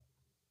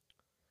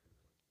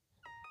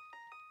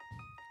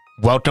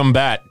Welcome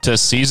back to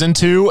Season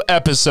 2,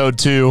 Episode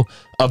 2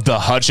 of the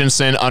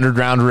Hutchinson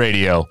Underground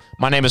Radio.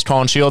 My name is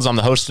Colin Shields. I'm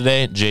the host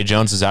today. Jay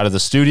Jones is out of the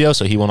studio,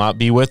 so he will not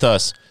be with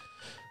us.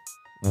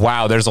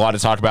 Wow, there's a lot to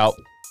talk about.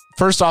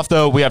 First off,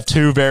 though, we have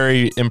two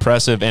very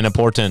impressive and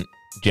important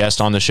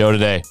guests on the show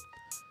today.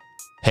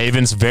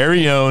 Haven's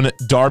very own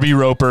Darby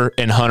Roper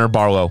and Hunter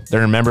Barlow.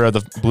 They're a member of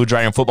the Blue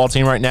Dragon football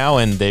team right now,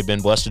 and they've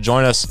been blessed to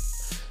join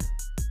us.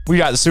 We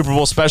got the Super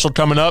Bowl special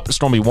coming up. It's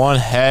going to be one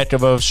heck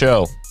of a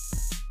show.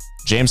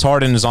 James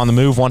Harden is on the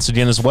move once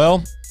again as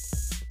well.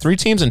 3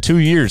 teams in 2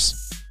 years.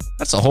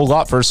 That's a whole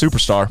lot for a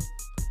superstar.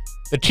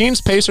 The Kings,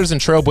 Pacers,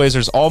 and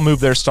Trailblazers all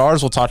moved their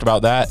stars. We'll talk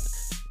about that.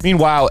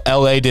 Meanwhile,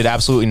 LA did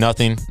absolutely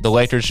nothing. The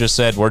Lakers just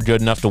said, we're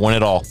good enough to win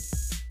it all.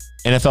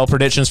 NFL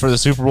predictions for the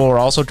Super Bowl are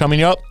also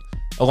coming up,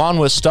 along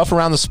with stuff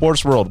around the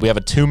sports world. We have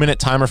a 2-minute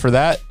timer for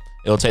that.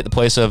 It'll take the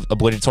place of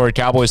obligatory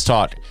Cowboys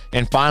talk.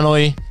 And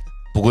finally,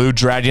 Blue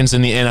Dragons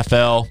in the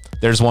NFL.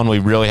 There's one we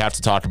really have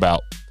to talk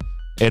about.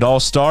 It all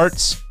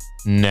starts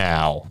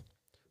now.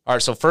 All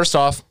right, so first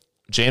off,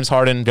 James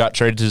Harden got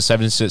traded to the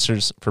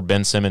 76ers for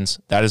Ben Simmons.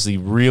 That is the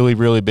really,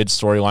 really big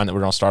storyline that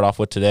we're going to start off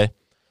with today.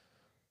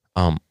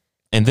 And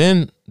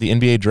then the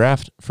NBA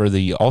draft for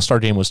the All-Star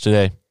game was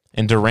today.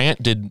 And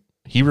Durant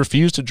he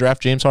refused to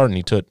draft James Harden.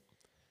 Who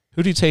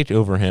did he take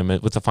over him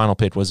with the final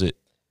pick? Was it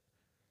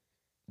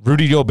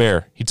Rudy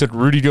Gobert? He took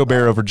Rudy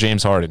Gobert over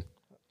James Harden.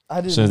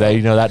 So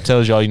that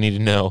tells you all you need to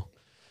know.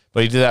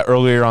 But he did that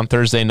earlier on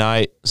Thursday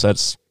night. So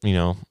that's,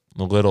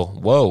 a little,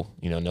 whoa,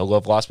 no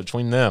love lost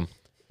between them.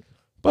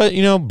 But,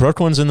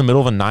 Brooklyn's in the middle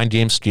of a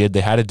 9-game skid.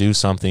 They had to do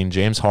something.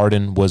 James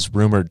Harden was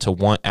rumored to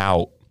want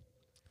out.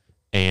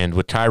 And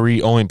with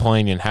Kyrie only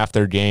playing in half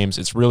their games,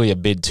 it's really a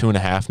bid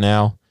 2.5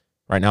 now.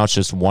 Right now it's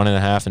just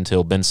 1.5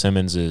 until Ben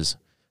Simmons is,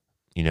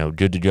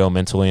 good to go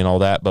mentally and all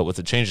that. But with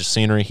the change of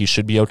scenery, he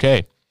should be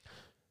okay.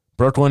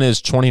 Brooklyn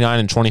is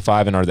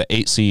 29-25 and are the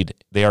 8 seed.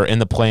 They are in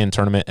the play-in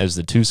tournament as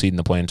the 2 seed in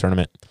the play-in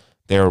tournament.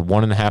 They are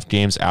 1.5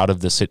 games out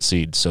of the 6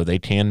 seed, so they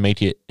can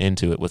make it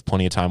into it with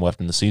plenty of time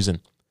left in the season.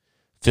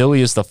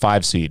 Philly is the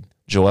 5 seed.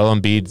 Joel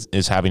Embiid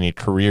is having a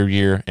career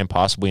year and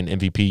possibly an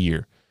MVP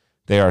year.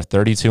 They are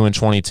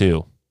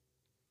 32-22.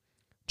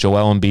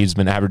 Joel Embiid's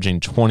been averaging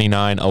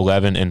 29,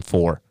 11, and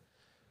 4.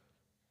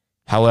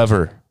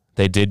 However,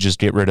 they did just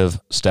get rid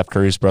of Steph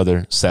Curry's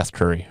brother, Seth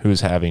Curry,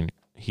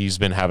 he's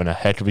been having a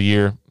heck of a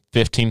year,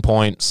 15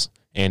 points,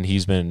 and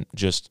he's been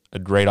just a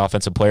great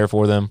offensive player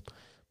for them.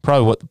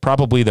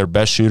 Probably their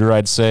best shooter,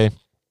 I'd say,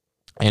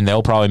 and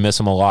they'll probably miss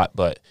him a lot.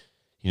 But,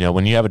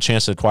 when you have a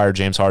chance to acquire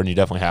James Harden, you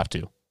definitely have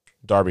to.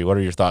 Darby, what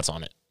are your thoughts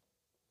on it?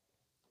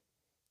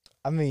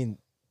 I mean,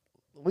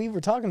 we were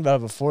talking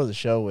about it before the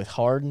show with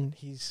Harden.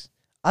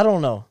 I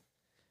don't know.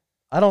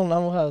 I don't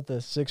know how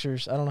the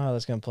Sixers, I don't know how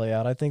that's going to play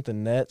out. I think the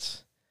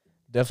Nets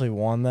definitely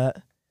won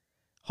that.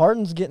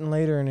 Harden's getting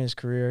later in his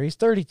career. He's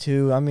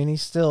 32. I mean,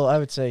 he's still, I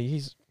would say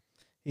he's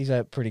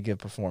a pretty good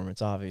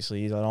performance,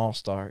 obviously. He's an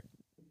all-star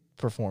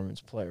performance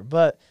player.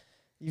 But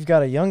you've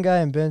got a young guy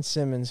in Ben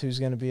Simmons who's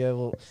going to be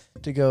able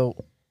to go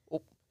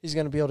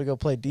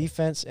play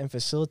defense and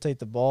facilitate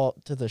the ball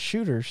to the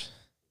shooters.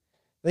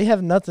 They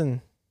have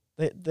nothing.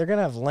 They're going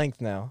to have length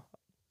now.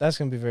 That's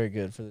going to be very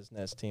good for this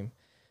Nets team.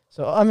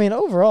 So, I mean,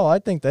 overall, I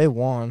think they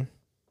won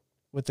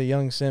with the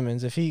young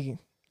Simmons if he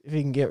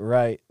can get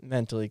right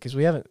mentally, because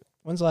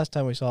when's the last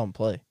time we saw him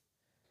play?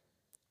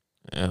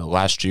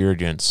 Last year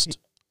against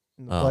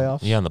in the playoffs?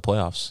 Yeah, in the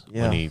playoffs.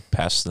 Yeah. When he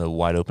passed the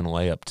wide-open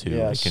layup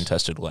to a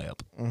contested layup.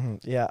 Mm-hmm.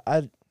 Yeah,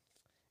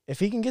 if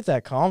he can get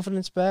that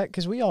confidence back,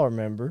 because we all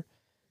remember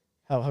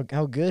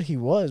how good he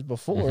was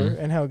before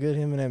and how good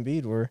him and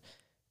Embiid were,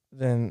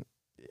 then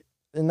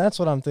that's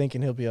what I'm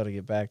thinking he'll be able to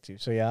get back to.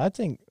 So, yeah, I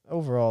think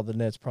overall the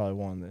Nets probably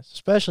won this,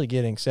 especially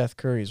getting Seth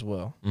Curry as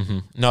well. Mm-hmm.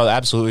 No,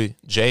 absolutely.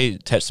 Jay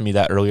texted me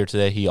that earlier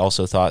today. He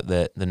also thought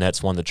that the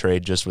Nets won the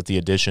trade just with the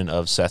addition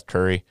of Seth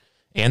Curry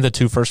and the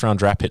 2 first-round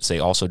draft picks they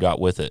also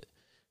got with it.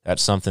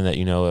 That's something that,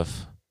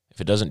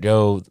 if it doesn't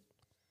go.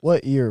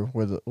 What year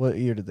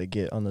did they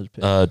get on those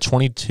picks?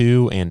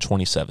 22 and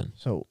 27.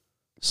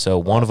 So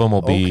one of them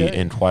will be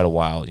in quite a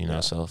while,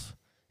 So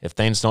if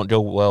things don't go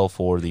well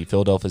for the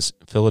Philadelphia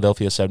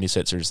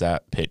 76ers,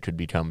 that pick could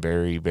become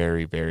very,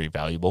 very, very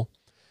valuable.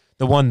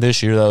 The one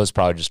this year, though, is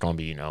probably just going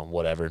to be,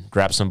 whatever.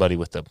 Grab somebody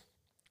with the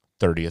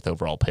 30th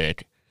overall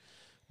pick.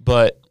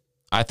 But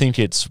I think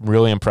it's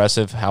really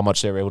impressive how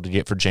much they were able to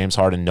get for James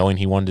Harden, knowing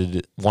he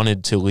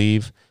wanted to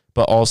leave.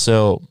 But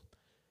also,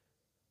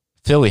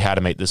 Philly had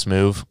to make this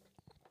move.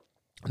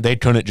 They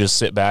couldn't just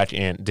sit back,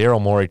 and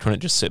Daryl Morey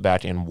couldn't just sit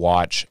back and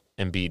watch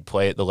Embiid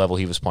play at the level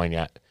he was playing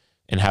at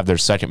and have their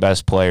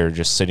second-best player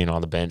just sitting on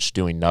the bench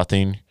doing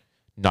nothing,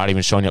 not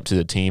even showing up to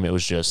the team. It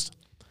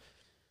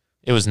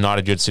was not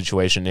a good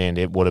situation, and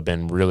it would have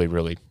been really,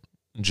 really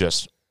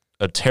just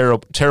a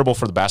terrible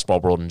for the basketball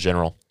world in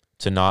general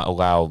to not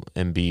allow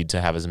Embiid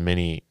to have as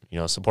many,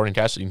 supporting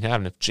cast as you can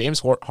have. And if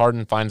James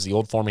Harden finds the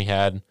old form he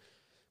had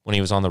when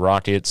he was on the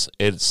Rockets,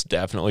 it's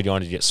definitely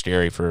going to get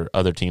scary for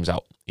other teams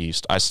out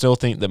east. I still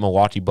think that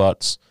Milwaukee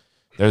Bucks,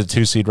 They're the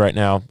 2 seed right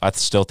now. I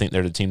still think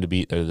they're the team to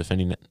beat. They're the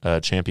defending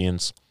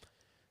champions.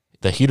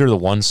 The Heat are the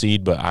 1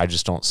 seed, but I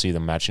just don't see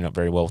them matching up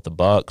very well with the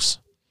Bucks.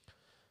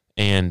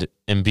 And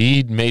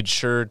Embiid made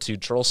sure to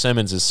troll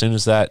Simmons as soon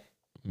as that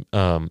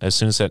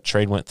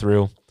trade went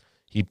through.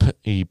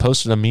 He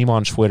posted a meme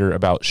on Twitter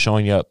about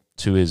showing up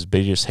to his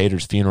biggest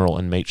hater's funeral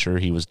and made sure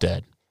he was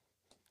dead.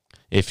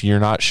 If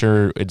you're not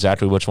sure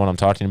exactly which one I'm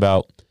talking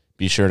about,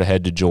 be sure to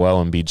head to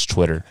Joel Embiid's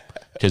Twitter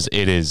because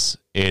it is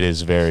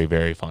very,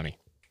 very funny.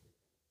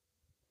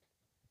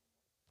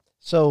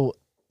 So,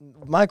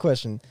 my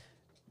question,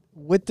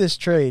 with this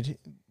trade,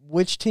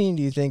 which team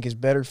do you think is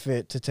better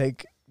fit to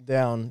take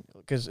down?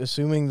 Because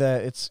assuming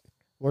that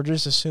we're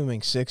just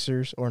assuming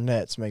Sixers or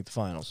Nets make the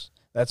finals.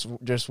 That's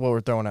just what we're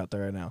throwing out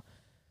there right now.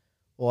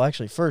 Well,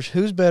 actually, first,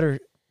 who's better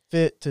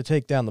fit to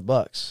take down the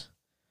Bucks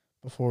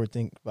before we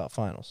think about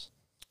finals?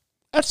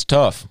 That's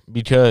tough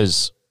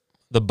because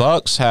the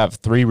Bucks have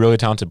 3 really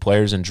talented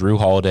players in Drew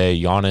Holiday,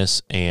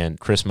 Giannis, and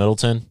Chris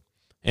Middleton.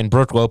 And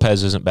Brook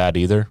Lopez isn't bad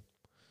either.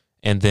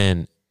 And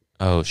then,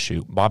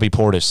 Bobby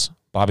Portis.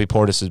 Bobby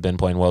Portis has been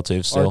playing well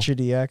too still.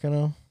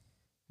 Arcidiacono?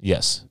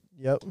 Yes.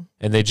 Yep.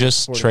 And they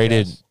just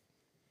traded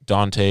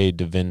Dante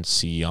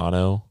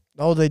DiVincenzo.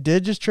 Oh, they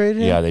did just trade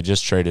him? Yeah, they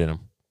just traded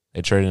him.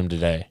 They traded him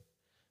today.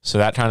 So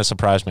that kind of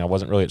surprised me. I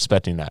wasn't really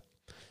expecting that.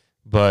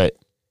 But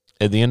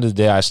at the end of the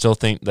day, I still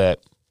think that,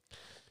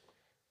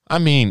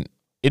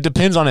 it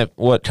depends on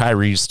what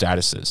Kyrie's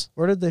status is.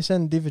 Where did they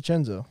send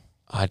DiVincenzo?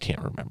 I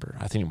can't remember.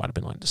 I think it might have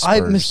been like the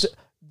Spurs. I missed it.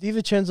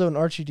 DiVincenzo and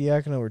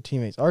Arcidiacono were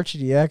teammates.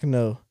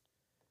 Arcidiacono,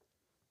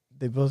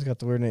 they both got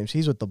the weird names.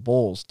 He's with the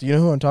Bulls. Do you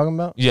know who I'm talking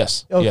about?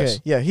 Yes. Okay. Yes.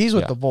 Yeah, he's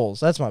with the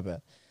Bulls. That's my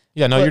bad.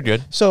 Yeah, no, you're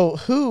good. So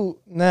who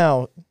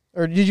now,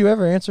 or did you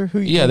ever answer who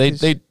you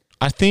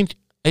I think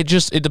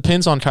it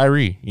depends on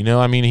Kyrie.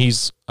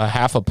 He's a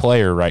half a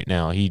player right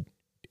now. It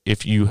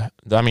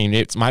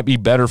might be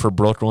better for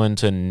Brooklyn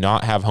to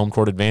not have home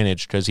court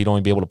advantage because he'd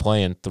only be able to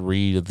play in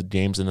 3 of the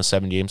games in a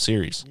 7-game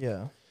series.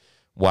 Yeah.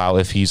 While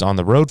if he's on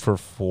the road for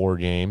 4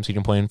 games, he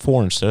can play in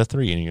 4 instead of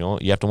 3, and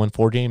you have to win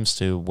 4 games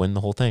to win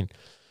the whole thing.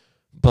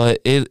 But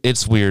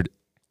it's weird.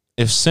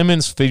 If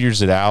Simmons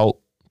figures it out,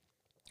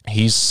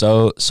 he's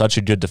such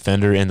a good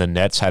defender, and the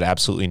Nets had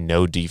absolutely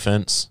no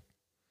defense.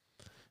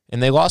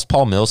 And they lost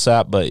Paul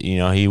Millsap, but,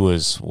 he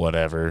was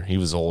whatever. He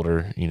was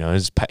older.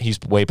 He's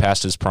way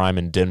past his prime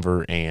in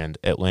Denver and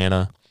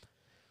Atlanta.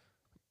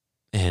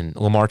 And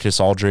LaMarcus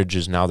Aldridge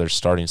is now their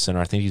starting center.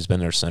 I think he's been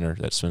their center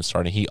that's been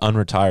starting. He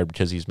unretired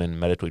because he's been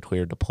medically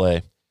cleared to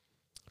play.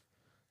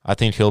 I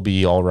think he'll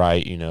be all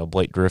right.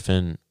 Blake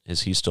Griffin,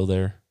 is he still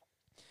there?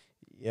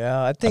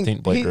 Yeah, I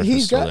think Blake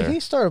Griffin's still there.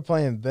 He started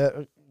playing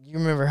better. You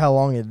remember how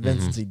long it had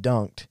been since he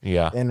dunked?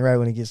 Yeah. And right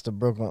when he gets to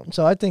Brooklyn.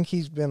 So I think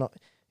he's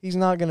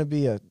not going to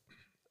be a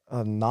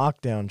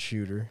knockdown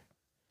shooter.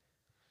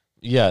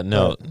 Yeah,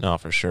 no,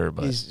 for sure.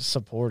 But he's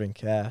supporting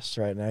cast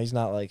right now. He's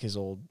not like his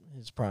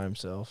prime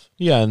self.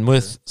 Yeah, and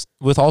with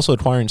also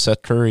acquiring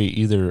Seth Curry,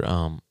 either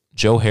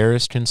Joe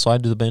Harris can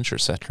slide to the bench or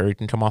Seth Curry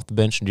can come off the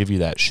bench and give you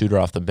that shooter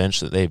off the bench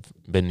that they've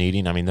been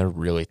needing. They're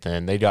really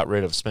thin. They got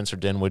rid of Spencer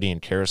Dinwiddie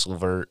and Karis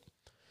LeVert.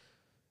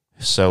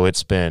 So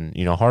it's been,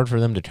 hard for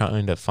them to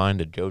kind of find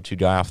a go-to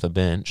guy off the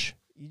bench.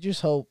 You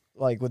just hope,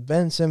 like with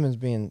Ben Simmons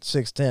being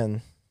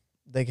 6'10",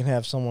 they can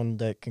have someone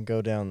that can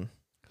go down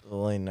the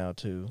lane now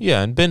too.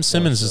 Yeah, and Ben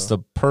Simmons is the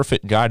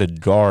perfect guy to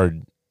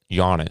guard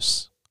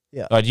Giannis.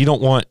 Yeah. You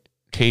don't want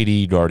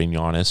KD guarding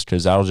Giannis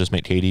because that'll just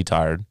make KD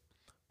tired.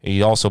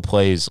 He also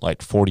plays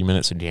like 40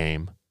 minutes a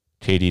game.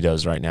 KD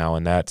does right now,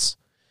 and that's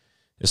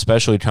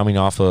especially coming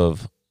off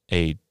of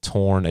a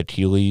torn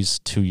Achilles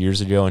 2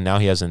 years ago, and now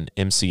he has an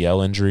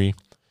MCL injury.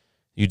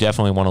 You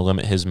definitely want to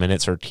limit his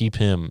minutes or keep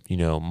him,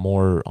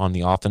 more on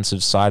the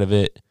offensive side of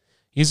it.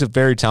 He's a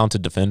very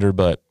talented defender,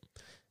 but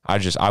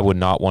I would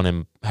not want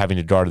him having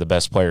to guard the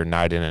best player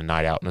night in and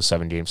night out in a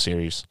 7-game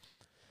series.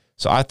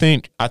 So I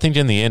think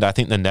in the end, I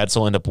think the Nets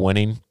will end up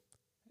winning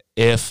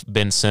if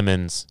Ben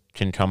Simmons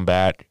can come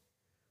back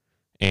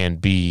and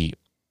be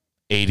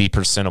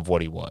 80% of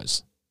what he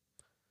was.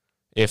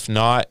 If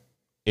not,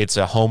 it's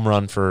a home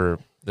run for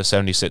the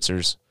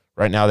 76ers.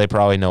 Right now, they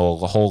probably know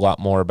a whole lot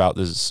more about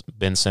this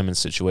Ben Simmons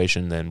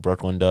situation than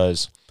Brooklyn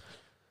does.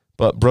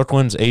 But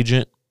Brooklyn's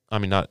agent,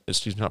 not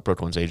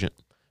Brooklyn's agent.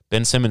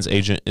 Ben Simmons'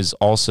 agent is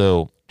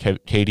also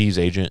KD's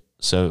agent,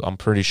 so I'm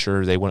pretty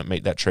sure they wouldn't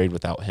make that trade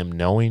without him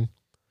knowing.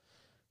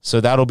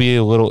 So that'll be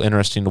a little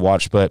interesting to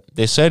watch. But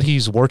they said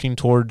he's working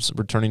towards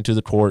returning to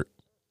the court,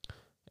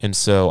 and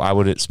so I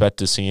would expect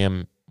to see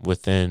him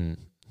within,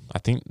 I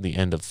think, the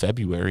end of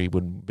February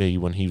would be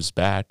when he was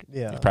back.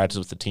 Yeah. He practiced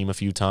with the team a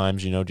few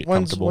times, get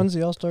comfortable. When's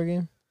the All-Star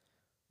game?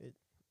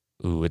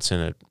 Ooh, it's in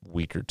a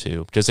week or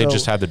two because they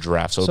just had the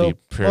draft, so it'll be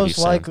pretty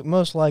soon.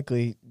 Most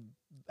likely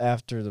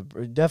after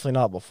definitely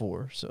not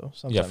before. So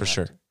yeah, for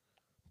sure.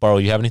 Barlow,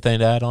 you have anything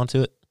to add on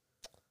to it?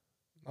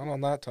 Not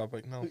on that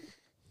topic, no.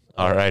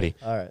 All righty.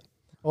 All right.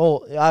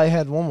 Well, I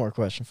had one more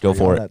question for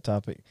you on that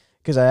topic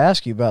because I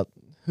asked you about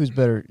who's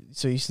better.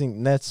 So you think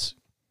Nets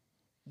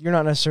you're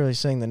not necessarily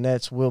saying the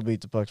Nets will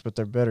beat the Bucks, but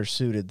they're better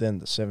suited than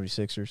the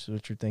 76ers, is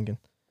what you're thinking?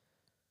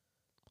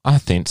 I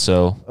think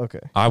so. Okay.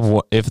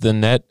 If the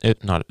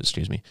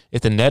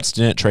Nets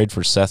didn't trade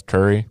for Seth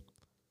Curry,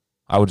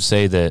 I would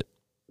say that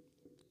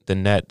the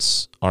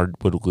Nets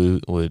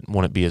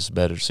wouldn't be as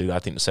better suited. I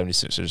think the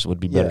 76ers would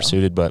be better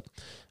suited, but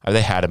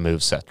they had to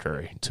move Seth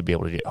Curry to be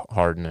able to get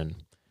Harden, and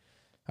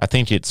I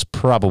think it's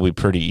probably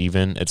pretty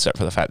even, except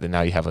for the fact that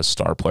now you have a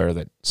star player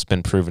that's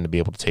been proven to be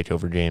able to take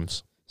over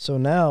games. So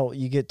now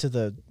you get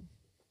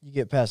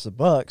past the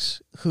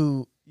Bucks.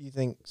 Who you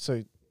think?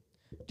 So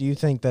do you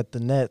think that the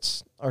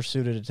Nets are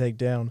suited to take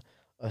down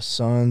a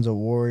Suns, a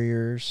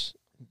Warriors?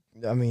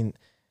 I mean,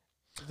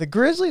 the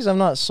Grizzlies I'm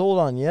not sold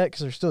on yet because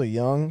they're still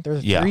young.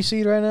 They're the 3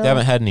 seed right now. They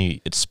haven't had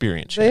any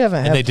experience yet. They haven't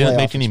had and they didn't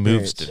make any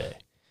experience. moves today.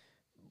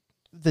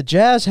 The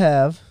Jazz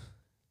have.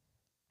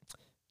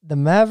 The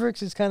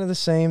Mavericks is kind of the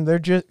same. They're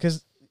just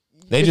because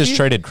they just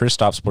traded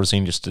Kristaps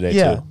Porzingis today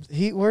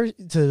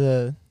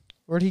too.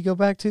 Where'd he go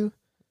back to?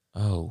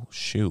 Oh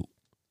shoot!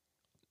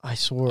 I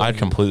swore I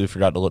completely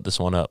forgot to look this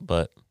one up.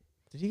 But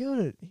did he go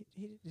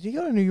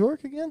to New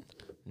York again?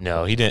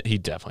 No, he didn't. He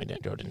definitely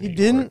didn't go to New York. He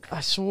didn't. I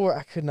swore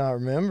I could not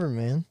remember,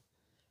 man.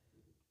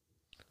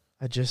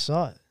 I just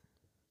saw it.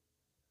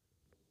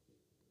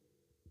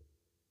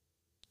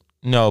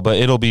 No, but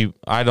it'll be.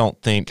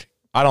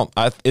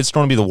 It's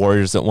going to be the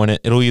Warriors that win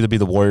it. It'll either be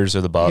the Warriors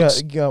or the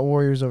Bucks. You got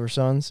Warriors over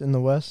Suns in the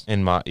West.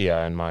 In my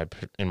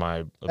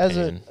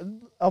opinion.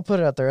 I'll put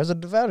it out there as a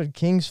devoted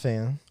Kings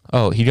fan.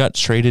 Oh, he got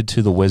traded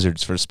to the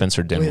Wizards for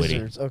Spencer Dinwiddie.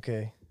 Wizards,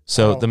 okay.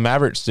 So the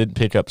Mavericks did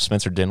pick up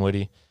Spencer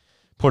Dinwiddie.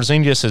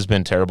 Porzingis has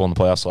been terrible in the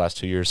playoffs the last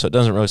 2 years, so it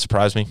doesn't really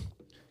surprise me.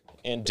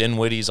 And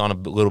Dinwiddie's on a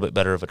little bit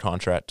better of a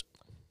contract.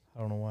 I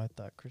don't know why I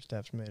thought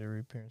Kristaps made a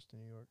reappearance to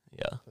New York.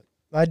 Yeah.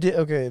 But I did.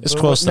 Okay. It's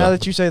close now though.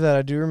 that you say that,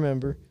 I do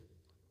remember.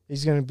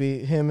 He's going to be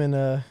him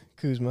and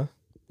Kuzma.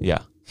 Yeah.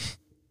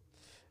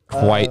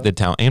 Quite the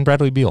talent. And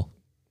Bradley Beal.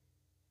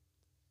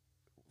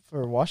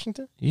 For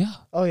Washington? Yeah.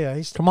 Oh,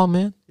 yeah. Come on,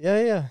 man.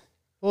 Yeah.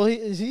 Well,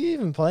 is he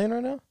even playing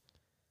right now?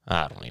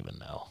 I don't even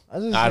know.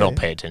 I don't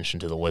pay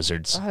attention to the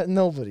Wizards.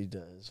 Nobody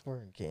does.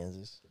 We're in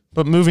Kansas.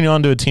 But moving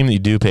on to a team that you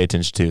do pay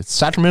attention to,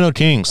 Sacramento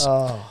Kings.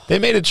 Oh. They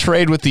made a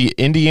trade with the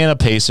Indiana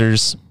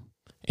Pacers,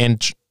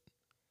 and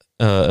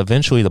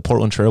eventually the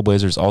Portland Trail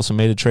Blazers also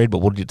made a trade, but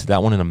we'll get to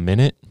that one in a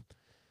minute.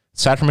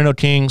 Sacramento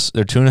Kings,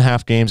 they're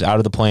 2.5 games out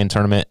of the play-in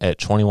tournament at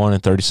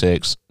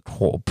 21-36.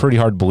 Pretty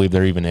hard to believe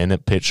they're even in a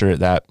picture at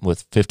that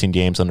with 15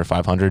 games under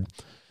 500.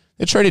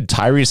 They traded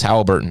Tyrese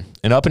Halliburton,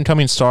 an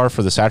up-and-coming star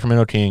for the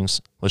Sacramento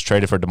Kings, was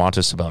traded for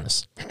Domantas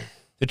Sabonis.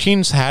 The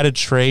Kings had a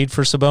trade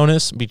for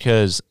Sabonis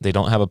because they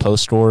don't have a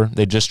post scorer.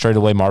 They just traded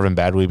away Marvin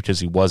Bagley because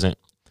he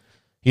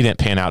didn't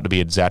pan out to be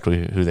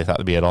exactly who they thought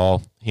to be at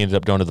all. He ended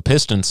up going to the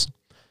Pistons.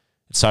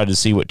 Decided to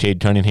see what Cade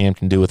Cunningham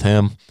can do with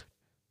him.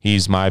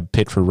 He's my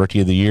pick for Rookie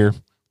of the Year.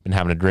 Been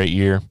having a great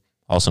year.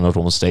 Also an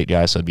Oklahoma State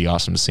guy, so it'd be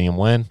awesome to see him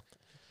win.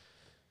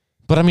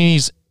 But, I mean,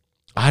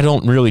 I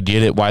don't really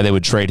get it why they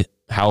would trade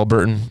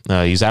Halliburton.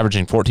 He's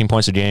averaging 14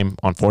 points a game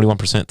on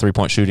 41%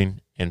 three-point shooting,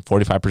 and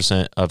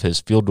 45% of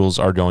his field goals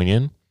are going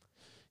in.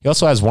 He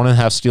also has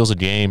 1.5 steals a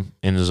game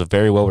and is a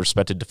very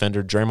well-respected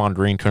defender. Draymond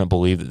Green couldn't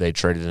believe that they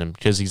traded him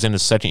because he's in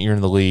his second year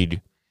in the league,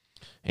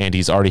 and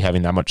he's already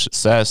having that much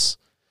success.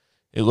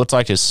 It looked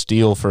like a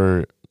steal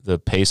for the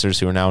Pacers,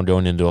 who are now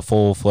going into a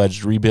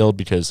full-fledged rebuild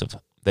because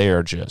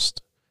they're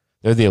the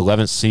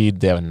 11th seed.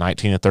 They have a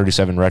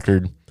 19-37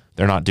 record.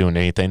 They're not doing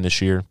anything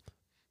this year.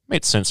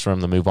 Made sense for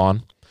them to move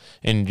on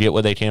and get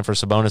what they can for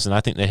Sabonis, and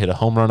I think they hit a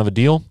home run of a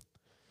deal.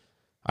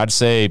 I'd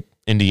say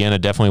Indiana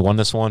definitely won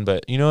this one,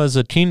 but, as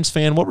a Kings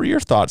fan, what were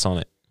your thoughts on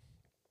it?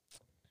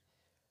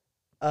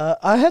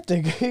 I have to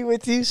agree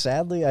with you.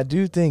 Sadly, I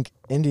do think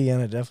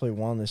Indiana definitely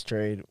won this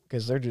trade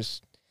because they're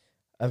just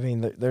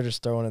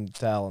throwing in the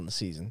towel in the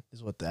season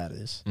is what that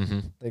is. Mm-hmm.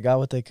 They got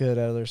what they could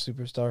out of their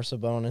superstar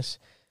Sabonis.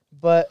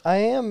 But I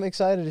am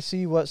excited to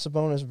see what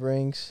Sabonis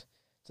brings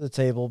to the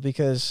table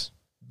because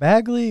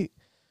Bagley,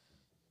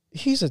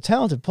 he's a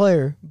talented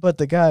player, but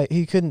the guy,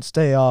 he couldn't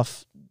stay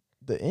off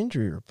the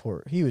injury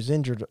report. He was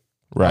injured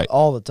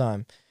all the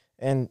time.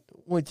 And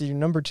with your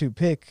number 2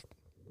 pick,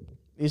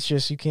 it's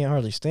just you can't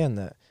hardly stand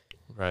that.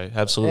 Right,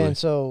 absolutely. And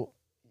so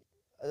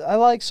I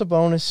like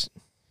Sabonis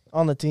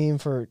on the team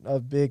for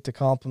a big to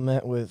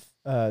complement with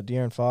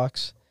De'Aaron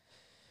Fox.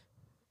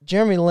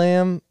 Jeremy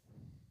Lamb,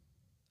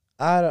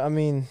 I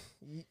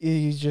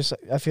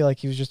feel like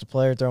he was just a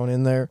player thrown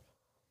in there.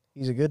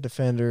 He's a good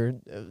defender.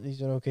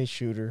 He's an okay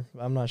shooter.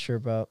 I'm not sure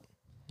about.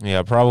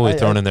 Yeah, probably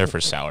thrown in there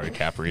for salary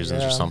cap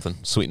reasons or something.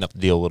 Sweeten up the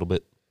deal a little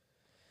bit.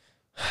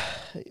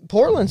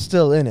 Portland's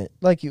still in it.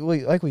 Like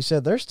we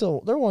said, they're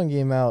 1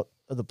 game out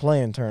of the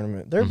play-in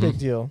tournament. They're a big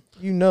deal.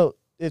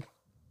 It.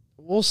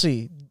 We'll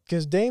see.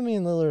 Because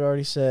Damian Lillard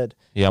already said.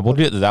 Yeah, we'll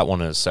get to that one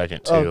in a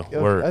second, too. Okay.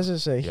 I was going to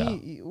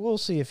say, we'll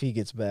see if he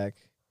gets back.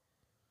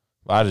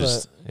 I don't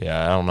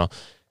know.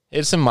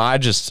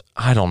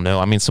 I don't know.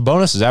 I mean,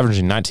 Sabonis is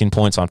averaging 19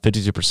 points on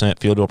 52%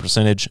 field goal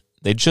percentage,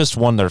 They just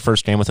won their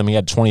first game with him. He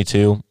had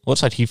 22.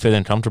 Looks like he fit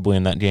in comfortably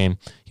in that game.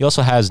 He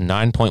also has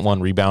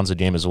 9.1 rebounds a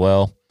game as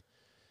well.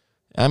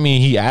 I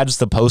mean, he adds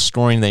the post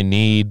scoring they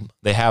need.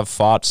 They have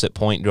Fox at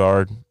point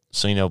guard.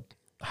 So,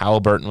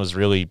 Halliburton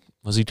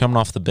was he coming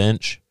off the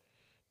bench?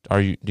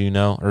 Do you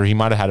know? Or he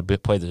might have had a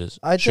bit play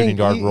the shooting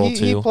guard role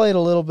too. He played a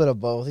little bit of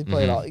both. He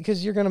played all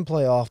because you're going to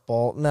play off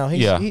ball. Now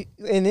in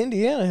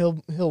Indiana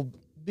he'll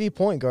be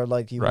point guard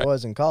like he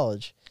was in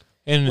college.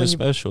 And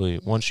especially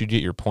once you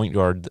get your point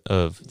guard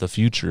of the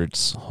future,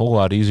 it's a whole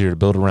lot easier to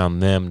build around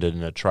them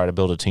than to try to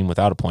build a team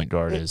without a point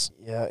guard.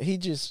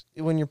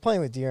 When you're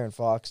playing with De'Aaron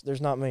Fox,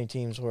 there's not many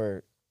teams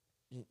where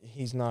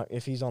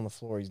if he's on the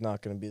floor, he's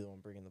not going to be the one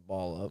bringing the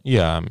ball up.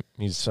 Yeah,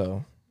 he's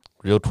a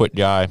real quick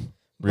guy.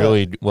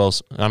 Really well.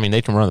 I mean,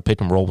 they can run the pick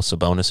and roll with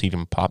Sabonis. He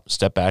can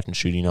step back and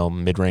shoot,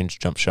 mid-range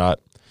jump shot.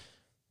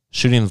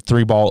 Shooting the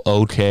 3-ball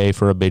okay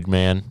for a big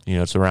man.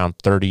 It's around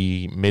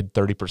mid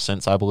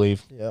 30%, I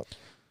believe. Yep.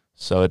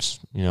 So it's,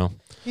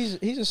 He's a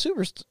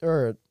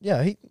superstar.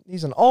 Yeah,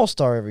 he's an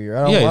all-star every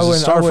year. He's a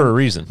star for a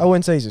reason. I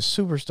wouldn't say he's a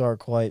superstar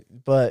quite,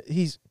 but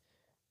he's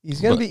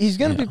gonna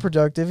be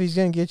productive. He's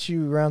gonna get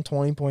you around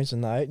 20 points a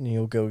night, and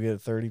he'll go get a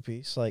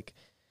 30-piece.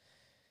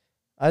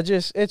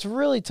 It's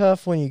really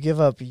tough when you give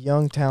up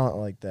young talent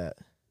like that.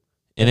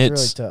 And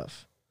it's really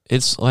tough.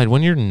 It's like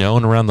when you're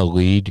known around the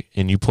league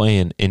and you play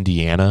in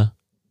Indiana,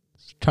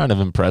 it's kind of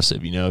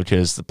impressive,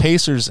 because the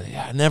Pacers,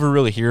 I never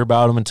really hear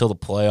about them until the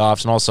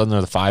playoffs, and all of a sudden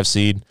they're the 5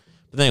 seed,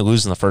 but then they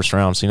lose in the first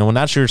round. So, when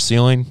that's your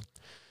ceiling, it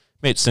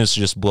made sense to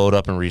just blow it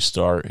up and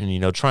restart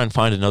and, try and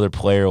find another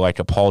player like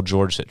a Paul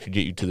George that could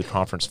get you to the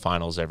conference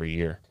finals every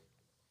year.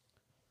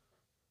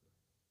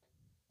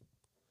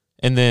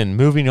 And then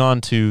moving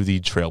on to the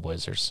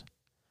Trailblazers.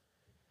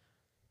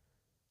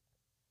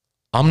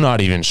 I'm not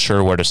even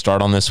sure where to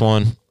start on this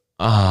one.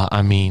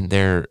 I mean,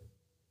 they're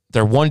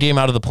one game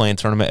out of the play-in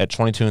tournament at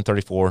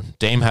 22-34.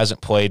 Dame hasn't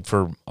played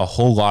for a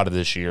whole lot of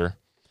this year.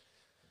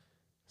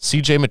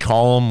 C.J.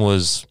 McCollum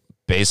was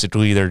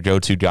basically their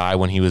go-to guy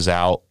when he was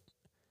out,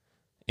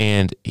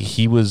 and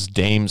he was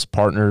Dame's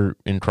partner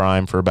in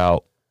crime for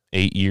about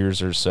 8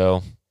 years or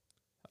so.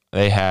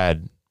 They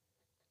had,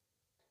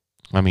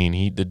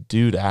 the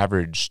dude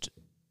averaged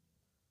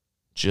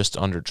just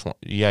under 20.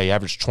 Yeah, he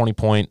averaged 20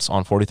 points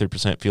on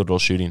 43% field goal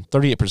shooting,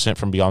 38%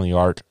 from beyond the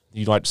arc.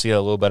 You'd like to see it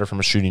a little better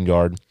from a shooting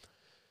guard.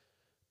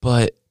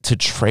 But to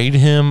trade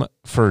him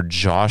for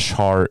Josh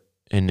Hart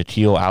and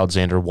Nickeil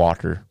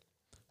Alexander-Walker,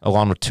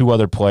 along with 2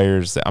 other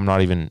players that I'm not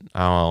even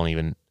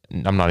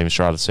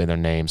sure how to say their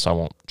names, so I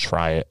won't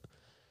try it.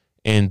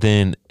 And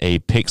then a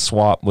pick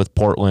swap with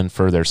Portland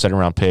for their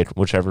second-round pick,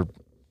 whichever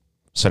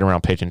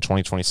second-round pick in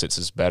 2026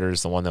 is better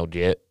is the one they'll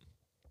get.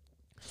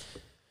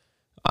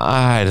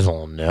 I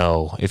don't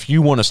know. If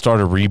you want to start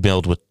a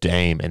rebuild with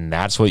Dame and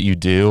that's what you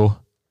do,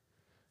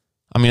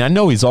 I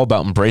know he's all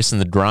about embracing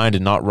the grind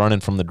and not running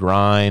from the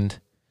grind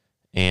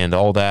and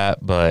all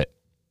that, but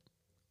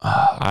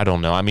I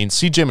don't know.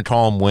 C.J.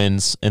 McCollum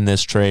wins in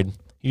this trade.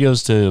 He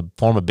goes to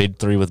form a big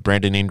 3 with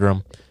Brandon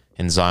Ingram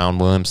and Zion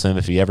Williamson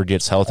if he ever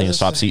gets healthy and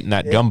stops eating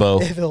that gumbo.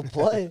 If he'll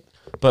play.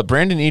 But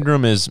Brandon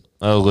Ingram is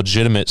a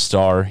legitimate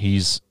star.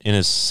 He's in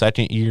his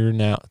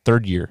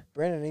third year.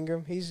 Brandon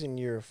Ingram, he's in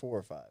year 4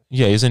 or 5.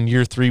 Yeah, he's in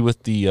year 3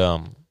 with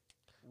the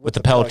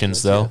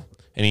Pelicans though. Yeah.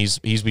 And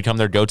he's become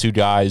their go-to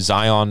guy.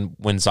 Zion,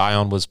 when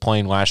Zion was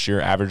playing last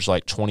year, averaged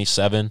like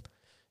 27.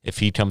 If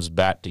he comes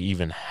back to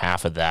even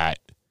half of that,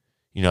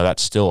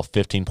 that's still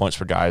 15 points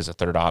per guy as a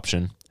third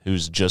option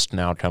who's just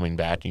now coming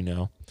back,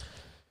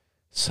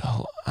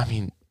 So,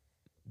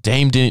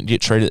 Dame didn't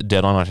get traded at the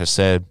deadline, like I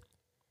said.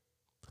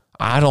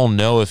 I don't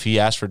know if he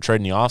asked for a trade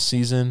in the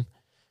offseason.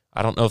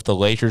 I don't know if the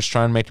Lakers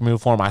try and make a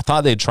move for him. I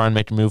thought they'd try and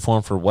make a move for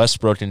him for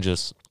Westbrook and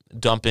just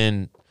dump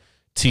in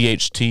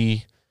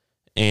THT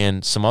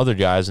and some other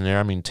guys in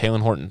there. Taylor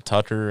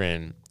Horton-Tucker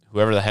and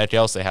whoever the heck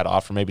else they had to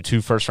offer, maybe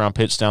 2 first-round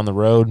picks down the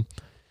road.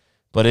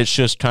 But it's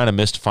just kind of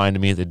mystifying to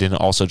me that they didn't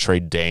also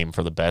trade Dame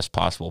for the best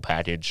possible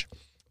package,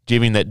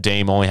 given that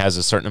Dame only has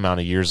a certain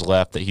amount of years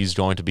left that he's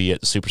going to be at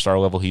the superstar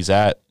level he's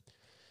at,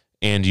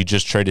 and you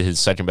just traded his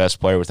second-best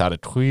player without a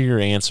clear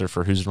answer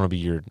for who's going to be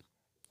your,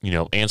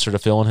 answer to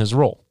fill in his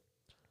role.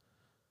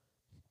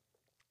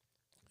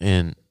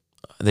 And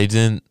they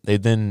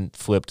then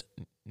flipped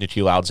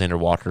Nickeil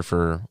Alexander-Walker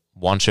for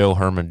Juancho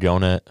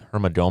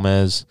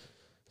Hermagomez.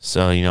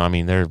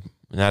 So,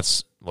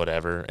 that's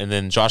whatever. And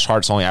then Josh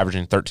Hart's only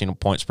averaging 13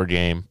 points per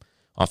game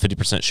on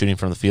 50% shooting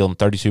from the field and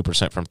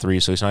 32% from 3,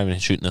 so he's not even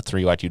shooting the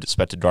 3 like you'd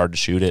expect a guard to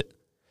shoot it.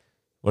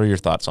 What are your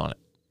thoughts on it?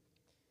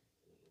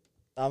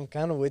 I'm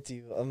kind of with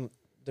you.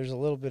 There's a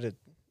little bit of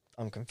 –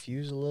 I'm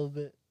confused a little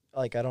bit.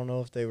 I don't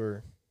know if they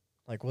were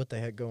 – what they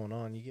had going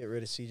on. You get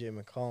rid of C.J.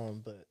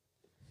 McCollum, but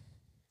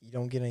you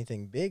don't get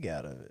anything big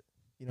out of it.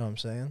 You know what I'm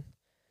saying?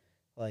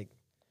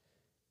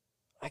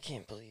 I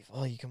can't believe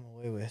all you come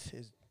away with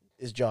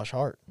is Josh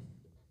Hart.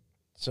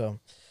 So,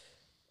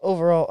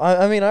 overall,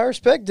 I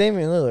respect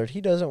Damian Lillard. He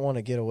doesn't want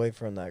to get away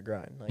from that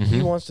grind.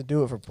 He wants to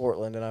do it for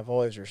Portland, and I've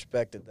always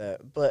respected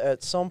that. But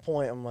at some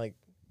point, I'm like,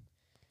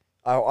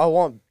 I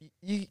want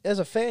you as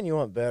a fan. You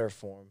want better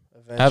for him.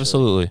 Eventually.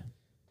 Absolutely.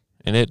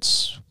 And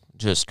it's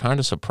just kind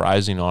of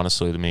surprising,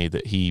 honestly, to me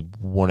that he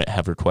wouldn't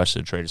have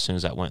requested a trade as soon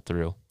as that went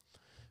through.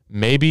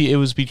 Maybe it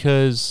was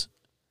because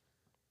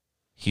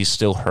he's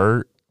still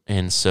hurt,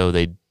 and so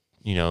they,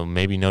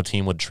 maybe no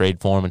team would trade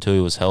for him until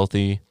he was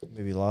healthy.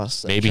 Maybe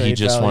lost. Maybe he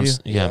just value. wants.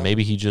 Yeah,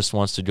 maybe he just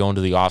wants to go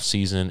into the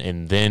offseason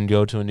and then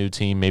go to a new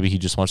team. Maybe he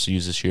just wants to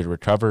use this year to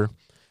recover.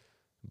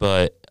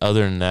 But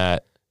other than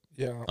that,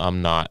 Yeah.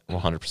 I'm not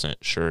 100%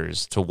 sure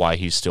as to why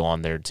he's still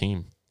on their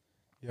team.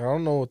 Yeah, I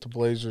don't know what the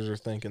Blazers are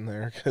thinking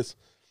there because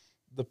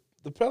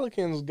the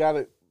Pelicans got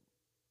it.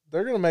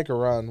 They're going to make a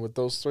run with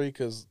those three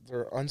because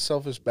they're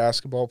unselfish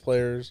basketball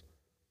players,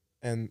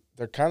 and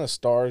they're kind of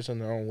stars in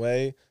their own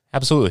way.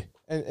 Absolutely.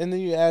 And then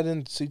you add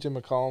in C.J.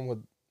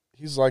 McCollum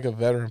he's like a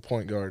veteran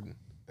point guard,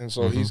 and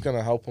so he's going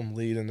to help them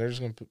lead, and they're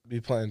just going to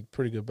be playing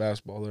pretty good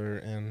basketball there.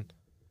 And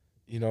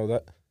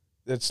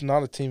that's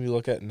not a team you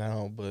look at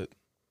now, but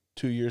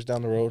 2 years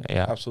down the road,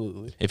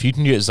 absolutely. If you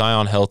can get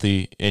Zion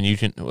healthy, and you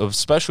can,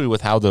 especially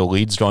with how the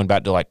league's going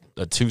back to like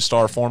a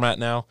 2-star format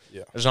now,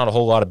 there's not a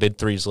whole lot of bid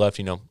threes left.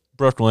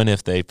 Brooklyn,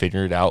 if they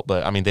figure it out,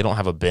 but I mean they don't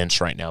have a bench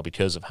right now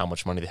because of how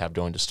much money they have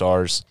going to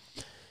stars.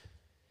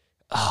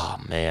 Oh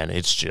man,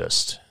 it's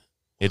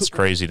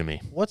crazy to me.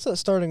 What's that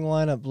starting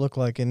lineup look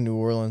like in New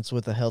Orleans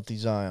with a healthy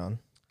Zion?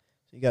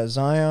 You got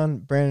Zion,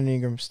 Brandon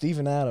Ingram,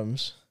 Steven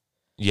Adams.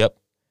 Yep.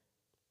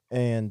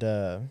 And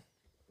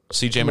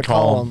C.J.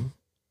 McCollum.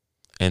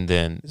 And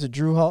then is it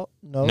Drew Hall?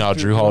 No,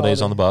 Drew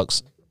Holiday's on the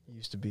Bucks. He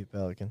used to be a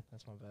Pelican.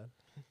 That's my bad.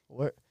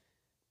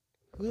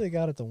 Who they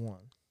got at the 1?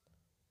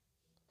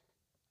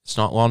 It's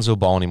not Lonzo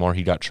Ball anymore.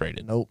 He got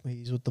traded. Nope,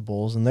 he's with the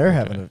Bulls, and they're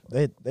having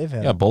they've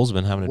had Bulls have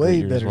been having a way great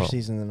year better as well.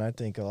 season than I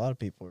think a lot of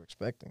people were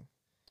expecting.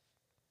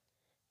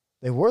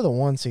 They were the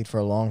 1 seed for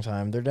a long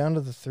time. They're down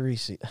to the 3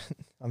 seed.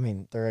 I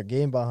mean, they're a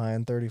game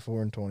behind,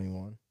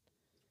 34-21.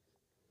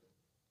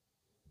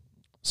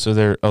 So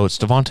it's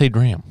Devontae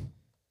Graham.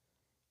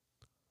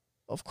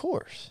 Of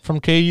course. From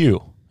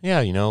KU.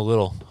 Yeah,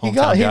 little hometown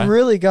guy. He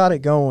really got it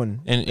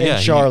going in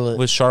Charlotte.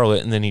 With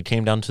Charlotte, and then he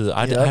came down to the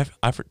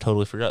I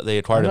totally forgot they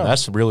acquired him.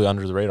 That's really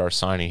under the radar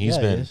signing.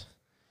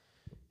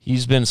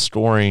 He's been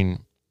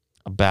scoring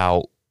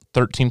about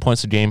 13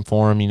 points a game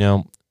for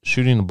him,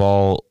 shooting the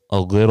ball a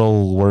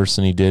little worse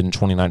than he did in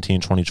 2019,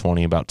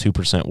 2020, about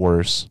 2%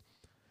 worse.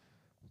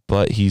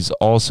 But he's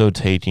also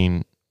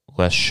taking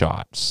less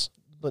shots.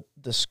 But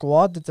the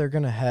squad that they're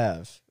going to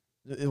have,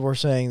 we're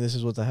saying this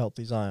is with a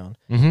healthy Zion.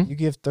 Mm-hmm. You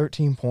give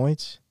 13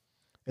 points,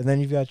 and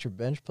then you've got your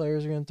bench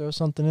players are going to throw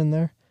something in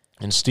there.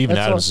 And Steven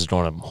Adams is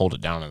going to hold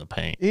it down in the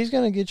paint. He's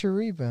going to get your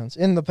rebounds.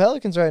 And the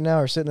Pelicans right now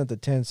are sitting at the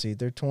 10 seed.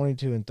 They're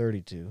 22-32.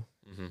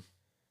 Mm-hmm.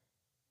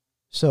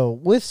 So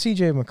with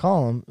C.J.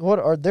 McCollum,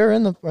 are they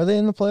in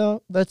the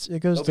playoff?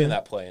 They'll be in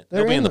that play-in.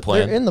 They'll be in the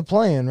play-in. They're in the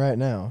play-in right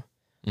now.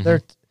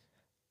 Mm-hmm.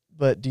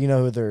 But do you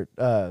know who they're?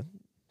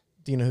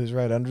 Do you know who's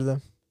right under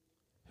them?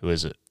 Who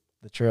is it?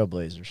 The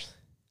Trailblazers.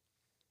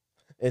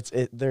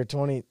 They're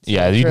 20.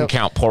 Yeah, you can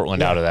count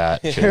Portland out of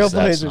that.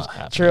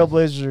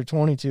 Trailblazers are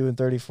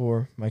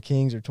 22-34. My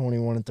Kings are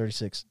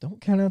 21-36. Don't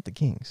count out the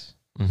Kings.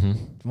 Mm-hmm.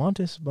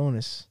 Domantas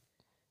Sabonis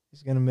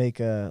is going to make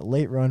a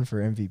late run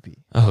for MVP.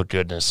 Oh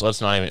goodness,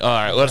 let's not even. All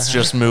right, let's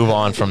just move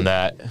on from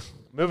that.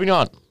 Moving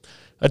on,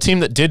 a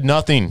team that did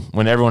nothing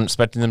when everyone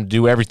expected them to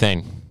do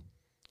everything.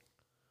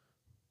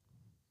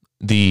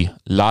 The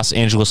Los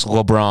Angeles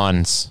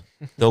LeBrons,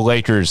 the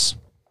Lakers.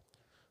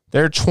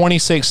 They're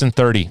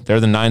 26-30. They're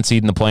the 9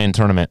 seed in the play-in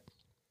tournament.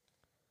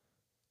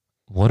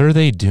 What are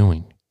they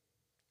doing?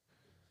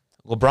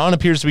 LeBron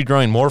appears to be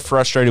growing more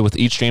frustrated with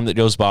each game that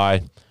goes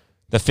by.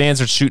 The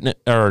fans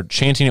are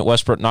chanting at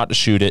Westbrook not to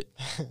shoot it.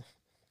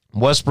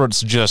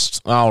 Westbrook's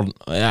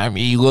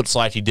he looks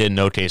like he did in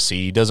OKC.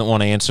 He doesn't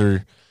want to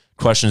answer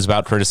questions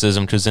about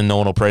criticism because then no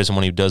one will praise him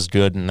when he does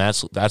good, and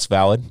that's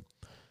valid.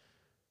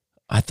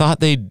 I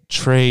thought they'd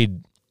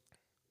trade.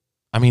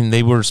 I mean,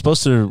 they were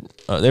supposed to.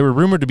 They were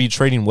rumored to be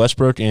trading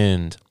Westbrook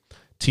and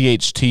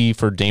THT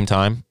for Dame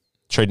time.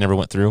 Trade never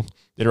went through.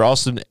 They were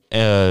also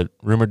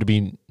rumored to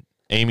be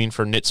aiming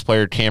for Knicks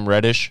player Cam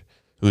Reddish,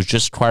 who was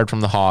just acquired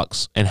from the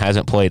Hawks and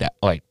hasn't played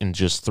in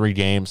just 3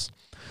 games.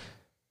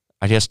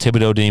 I guess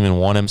Thibodeau didn't even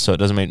want him, so it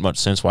doesn't make much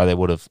sense why they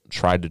would have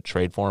tried to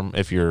trade for him.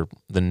 If you're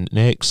the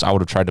Knicks, I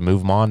would have tried to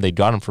move him on. They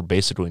got him for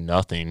basically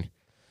nothing.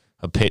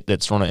 A pick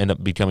that's going to end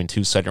up becoming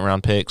 2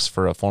 second-round picks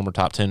for a former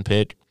top 10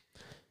 pick.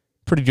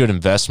 Pretty good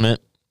investment.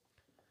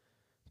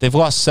 They've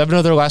lost 7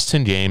 of their last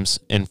 10 games,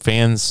 and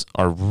fans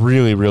are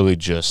really, really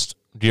just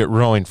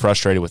growing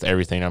frustrated with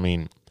everything. I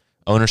mean,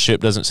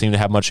 ownership doesn't seem to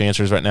have much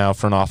answers right now.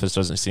 Front office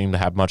doesn't seem to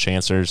have much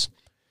answers.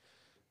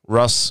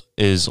 Russ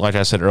is, like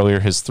I said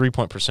earlier, his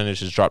 3-point percentage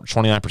has dropped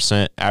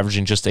 29%,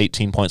 averaging just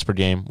 18 points per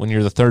game. When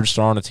you're the 3rd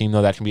star on a team,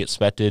 though, that can be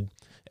expected,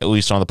 at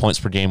least on the points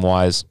per game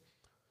wise.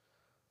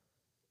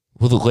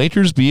 Will the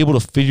Lakers be able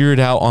to figure it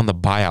out on the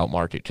buyout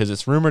market? Because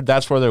it's rumored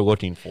that's where they're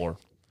looking for.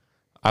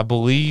 I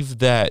believe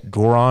that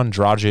Goran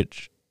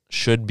Dragic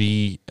should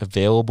be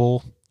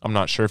available. I'm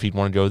not sure if he'd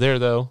want to go there,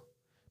 though.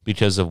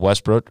 because of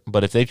Westbrook.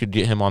 But if they could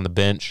get him on the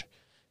bench,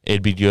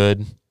 it'd be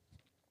good.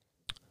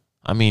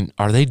 I mean,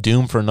 are they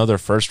doomed for another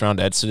first-round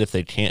exit if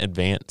they can't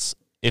advance?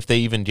 If they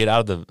even get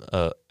out of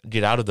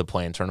the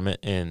play-in tournament,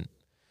 and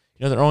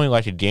they're only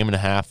like a game and a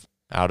half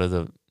out of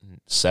the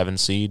 7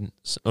 seed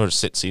or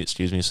 6 seed,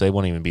 excuse me, so they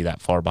won't even be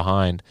that far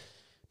behind.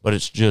 But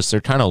it's just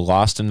they're kind of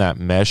lost in that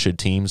mesh of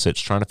teams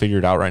that's trying to figure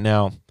it out right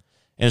now.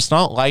 And it's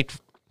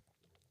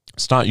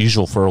not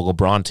usual for a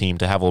LeBron team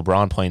to have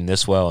LeBron playing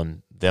this well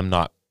and them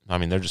not. I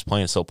mean, they're just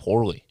playing so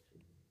poorly.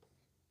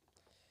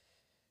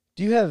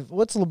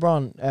 What's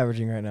LeBron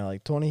averaging right now?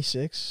 Like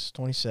 26,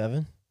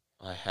 27?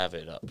 I have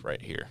it up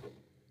right here.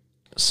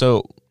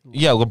 So,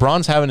 yeah,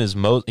 LeBron's having his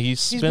most.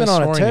 He's been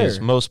scoring his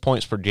most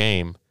points per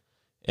game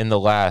in the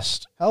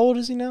last. How old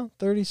is he now?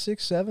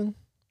 36, 7?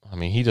 I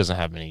mean, he doesn't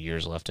have many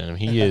years left in him.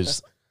 He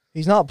is.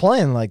 He's not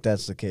playing like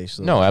that's the case.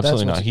 Though. No,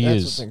 absolutely not.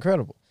 That's what's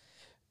incredible.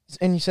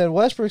 And you said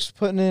Westbrook's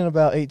putting in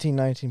about 18,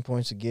 19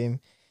 points a game.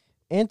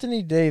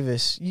 Anthony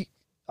Davis,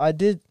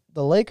 the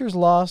Lakers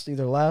lost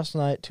either last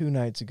night, 2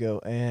 nights ago,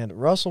 and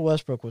Russell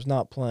Westbrook was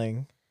not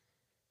playing.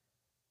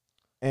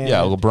 And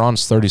yeah,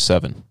 LeBron's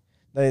 37.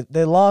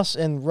 They lost,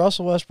 and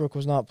Russell Westbrook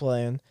was not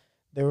playing.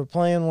 They were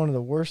playing one of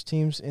the worst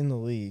teams in the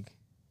league.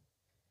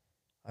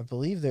 I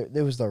believe it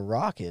was the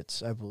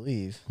Rockets, I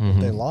believe, that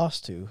they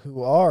lost to,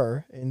 who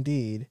are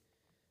indeed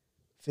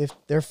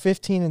they're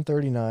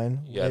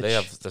 15-39. Yeah, they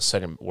have the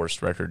second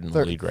worst record in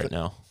the league right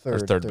now.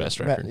 Third best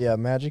record.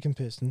 Magic and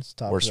Pistons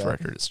top. Worst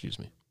record, excuse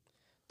me.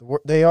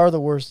 They are the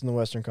worst in the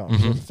Western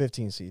Conference. They're the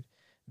 15 seed.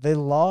 They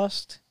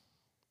lost.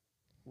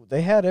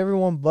 They had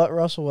everyone but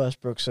Russell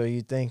Westbrook, so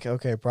you'd think,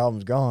 okay,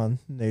 problem's gone.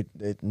 They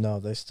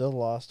still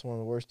lost to one of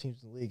the worst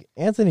teams in the league.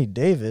 Anthony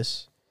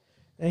Davis,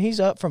 and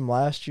he's up from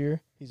last year.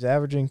 He's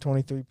averaging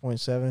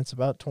 23.7. It's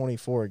about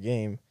 24 a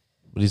game.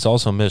 But he's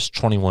also missed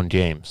 21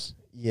 games.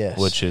 Yes.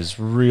 Which is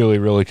really,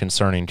 really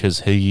concerning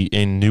because he,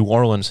 in New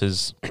Orleans,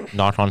 his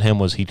knock on him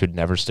was he could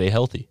never stay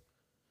healthy.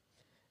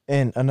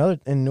 And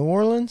in New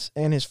Orleans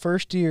and his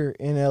first year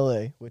in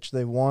L.A., which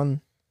they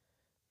won,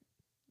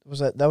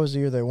 that was the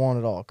year they won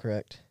it all,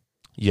 correct?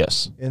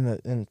 Yes. In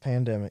the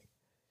pandemic.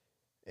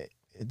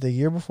 The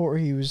year before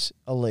he was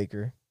a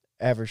Laker,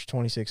 averaged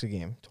 26 a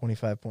game,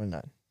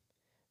 25.9.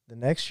 The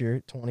next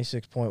year,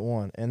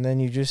 26.1, and then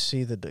you just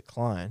see the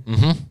decline.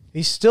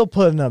 He's still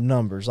putting up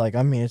numbers.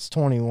 It's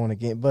 21 a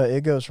game, but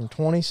it goes from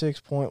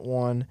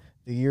 26.1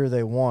 the year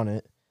they won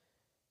it.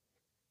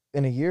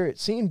 In a year, it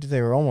seemed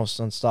they were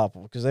almost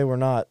unstoppable because they were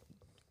not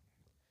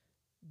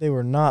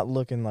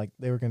looking like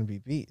they were going to be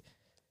beat.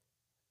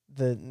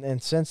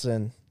 And since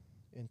then,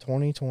 in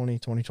 2020,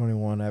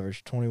 2021,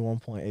 averaged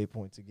 21.8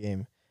 points a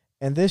game.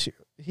 And this year,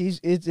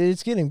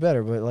 it's getting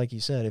better, but like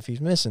you said, if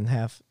he's missing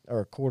half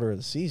or a quarter of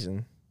the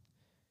season,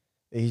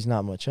 he's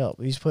not much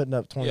help. He's putting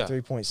up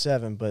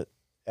 23.7, but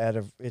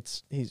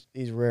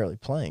he's rarely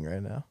playing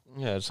right now.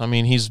 Yes,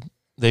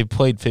 they've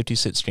played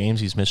 56 games.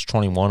 He's missed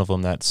 21 of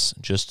them. That's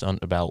just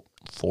about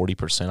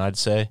 40%, I'd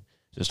say,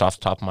 just off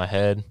the top of my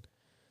head.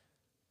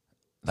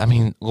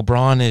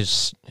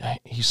 LeBron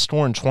he's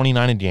scoring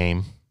 29 a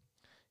game.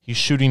 He's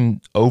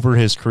shooting over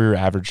his career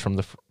average from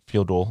the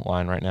field goal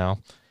line right now.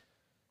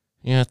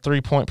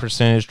 3-point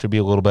percentage could be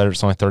a little better.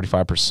 It's only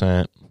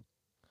 35%.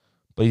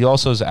 But he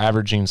also is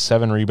averaging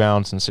 7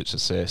 rebounds and 6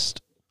 assists.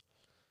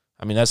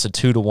 That's a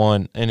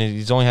 2-to-1, and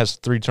he only has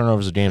 3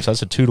 turnovers a game, so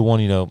that's a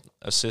 2-to-1,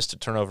 assist to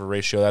turnover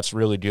ratio. That's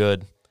really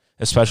good,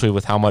 especially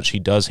with how much he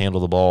does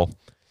handle the ball.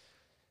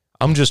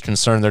 I'm just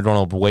concerned they're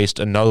going to waste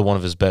another one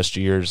of his best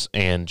years,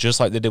 and just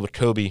like they did with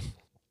Kobe,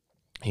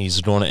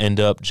 he's going to end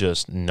up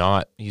just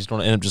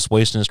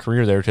wasting his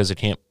career there because they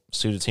can't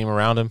suit a team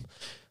around him.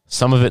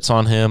 Some of it's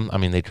on him.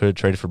 They could have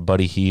traded for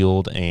Buddy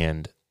Hield,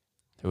 and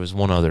there was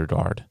one other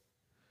guard.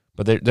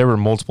 But there were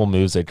multiple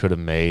moves they could have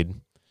made,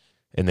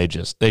 and they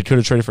could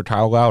have traded for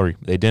Kyle Lowry.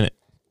 They didn't.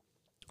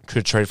 Could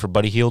have traded for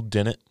Buddy Hield.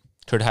 Didn't.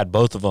 Could have had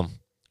both of them.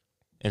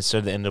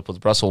 Instead, they ended up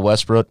with Russell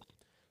Westbrook.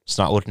 It's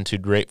not looking too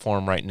great for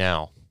him right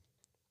now.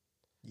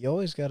 You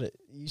always got it.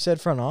 You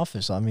said front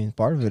office.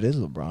 Part of it is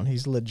LeBron.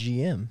 He's the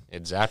GM.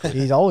 Exactly.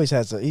 He always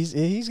has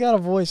he's got a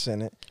voice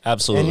in it.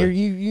 Absolutely. And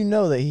you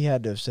know that he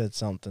had to have said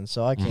something.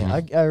 So I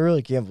can't. I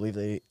really can't believe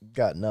they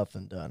got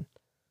nothing done.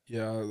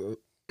 Yeah.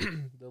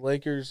 The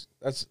Lakers,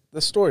 the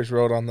story's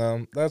wrote on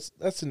them. That's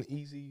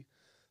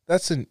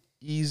an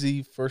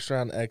easy first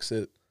round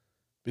exit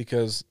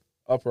because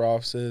upper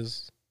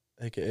offices,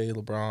 aka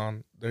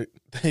LeBron,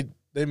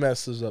 they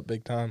mess this up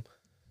big time.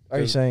 Are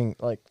you saying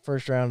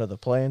first round of the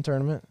play-in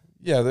tournament?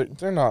 Yeah,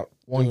 they're not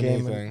one doing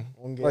game anything.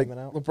 One game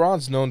and out.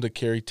 LeBron's known to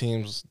carry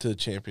teams to the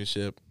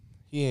championship.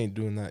 He ain't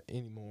doing that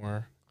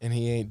anymore, and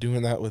he ain't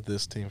doing that with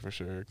this team for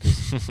sure.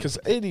 Because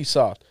AD's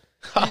soft.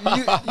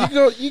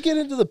 You get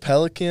into the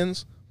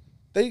Pelicans.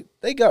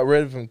 They got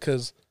rid of him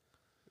because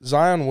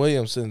Zion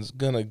Williamson's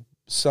gonna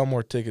sell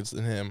more tickets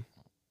than him,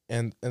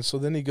 and so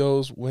then he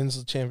goes wins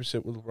the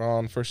championship with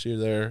LeBron first year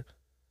there.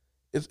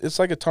 It's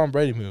like a Tom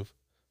Brady move,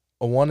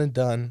 a one and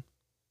done.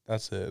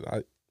 That's it.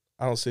 I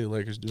don't see the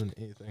Lakers doing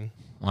anything.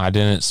 I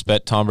didn't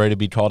expect Tom Brady to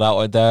be called out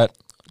like that.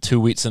 2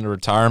 weeks into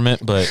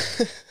retirement,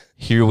 but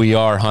here we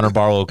are, Hunter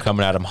Barlow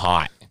coming at him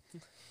hot.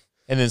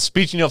 And then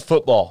speaking of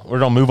football, we're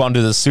going to move on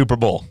to the Super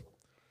Bowl.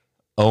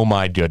 Oh,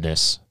 my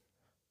goodness.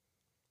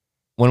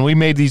 When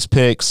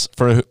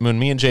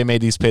me and Jay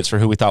made these picks for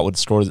who we thought would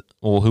score,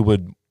 who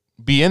would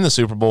be in the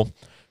Super Bowl,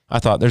 I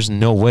thought there's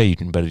no way you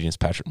can bet against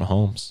Patrick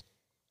Mahomes.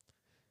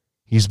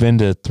 He's been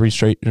to 2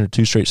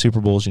 straight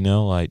Super Bowls,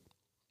 like,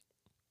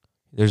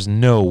 there's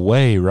no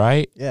way,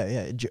 right?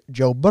 Yeah.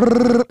 Joe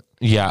Burrow.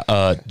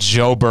 Yeah,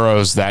 Joe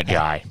Burrow's that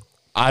guy.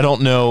 I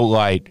don't know,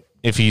 like,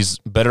 if he's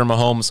better than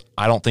Mahomes.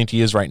 I don't think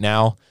he is right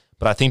now,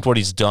 but I think what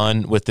he's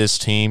done with this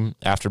team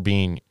after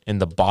being in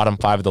the bottom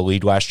 5 of the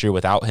league last year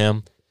without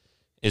him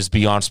is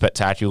beyond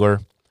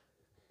spectacular.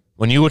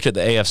 When you look at the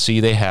AFC,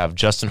 they have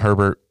Justin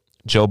Herbert,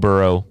 Joe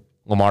Burrow,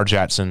 Lamar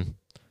Jackson,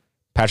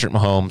 Patrick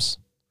Mahomes,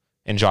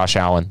 and Josh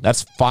Allen.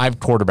 That's 5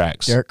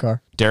 quarterbacks.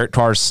 Derek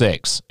Carr's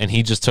 6, and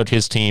he just took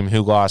his team,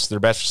 who lost their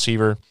best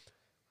receiver,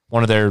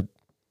 one of their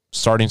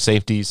starting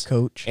safeties,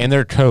 and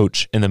their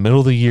coach in the middle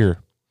of the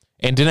year,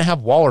 and didn't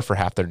have Waller for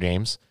half their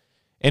games,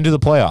 into the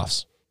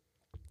playoffs,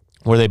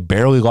 where they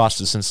barely lost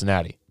to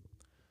Cincinnati.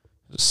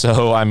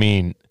 So, I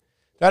mean,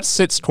 that's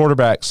 6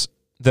 quarterbacks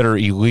that are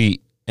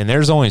elite, and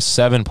there's only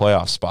 7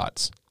 playoff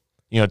spots.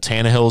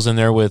 Tannehill's in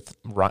there with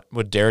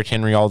Derrick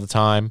Henry all the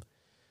time.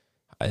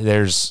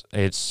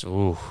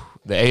 The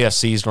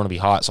AFC is going to be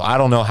hot. So I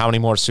don't know how many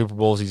more Super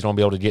Bowls he's going to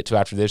be able to get to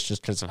after this,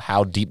 just because of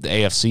how deep the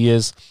AFC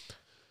is.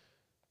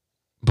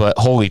 But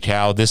holy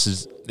cow,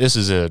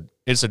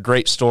 it's a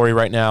great story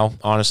right now.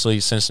 Honestly,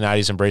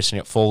 Cincinnati's embracing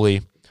it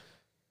fully.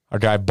 Our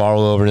guy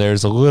Barlow over there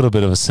is a little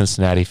bit of a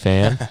Cincinnati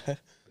fan.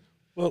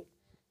 Well,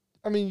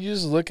 I mean, you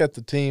just look at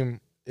the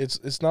team.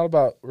 It's not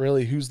about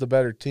really who's the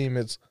better team.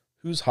 It's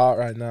who's hot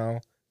right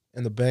now,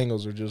 and the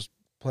Bengals are just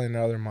playing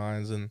out of their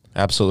minds. And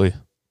absolutely.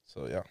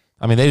 So, yeah.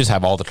 I mean, they just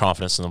have all the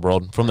confidence in the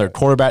world, from their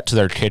quarterback to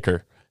their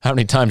kicker. How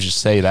many times you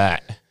say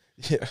that?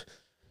 Yeah.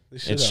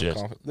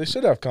 They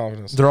should have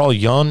confidence. They're all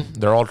young,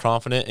 they're all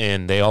confident,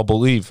 and they all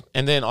believe.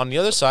 And then on the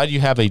other side, you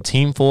have a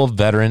team full of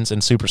veterans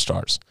and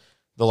superstars.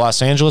 The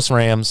Los Angeles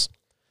Rams,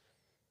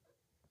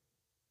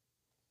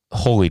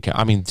 holy cow.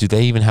 I mean, do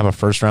they even have a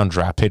first-round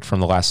draft pick from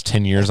the last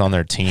 10 years on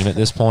their team at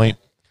this point?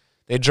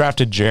 They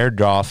drafted Jared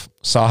Goff,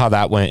 saw how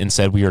that went, and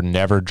said, we are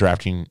never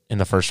drafting in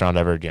the first round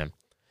ever again.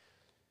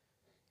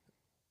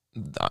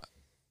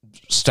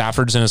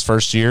 Stafford's in his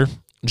first year.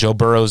 Joe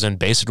Burrow's in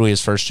basically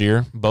his first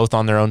year, both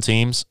on their own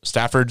teams.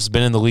 Stafford's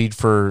been in the lead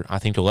for, I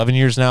think, 11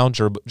 years now.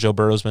 Joe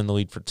Burrow's been in the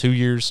lead for 2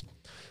 years.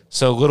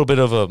 So a little bit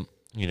of a,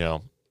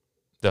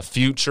 the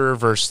future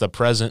versus the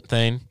present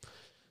thing.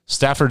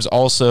 Stafford's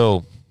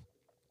also,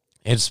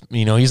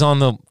 he's on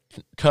the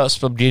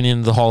cusp of getting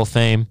into the Hall of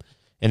Fame,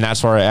 and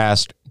that's where I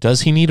asked,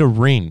 does he need a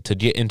ring to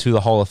get into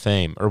the Hall of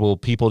Fame, or will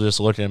people just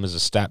look at him as a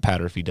stat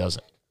patter if he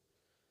doesn't?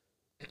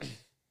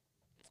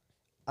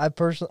 I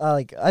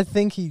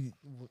think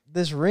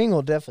this ring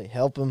will definitely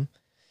help him,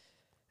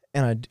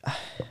 and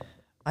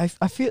I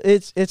feel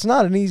it's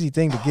not an easy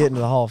thing to get into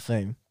the Hall of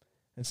Fame.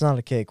 It's not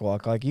a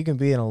cakewalk. Like, you can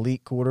be an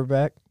elite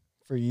quarterback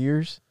for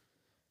years.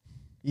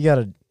 You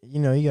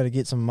gotta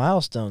get some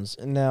milestones.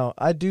 And now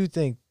I do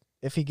think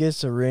if he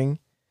gets a ring,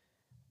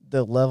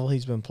 the level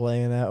he's been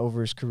playing at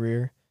over his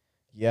career,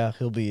 yeah,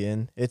 he'll be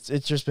in. It's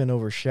just been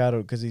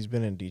overshadowed because he's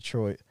been in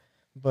Detroit,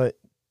 but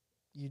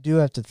you do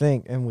have to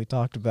think, and we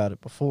talked about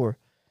it before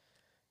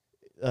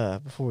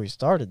we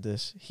started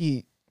this,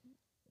 he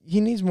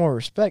needs more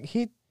respect.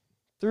 He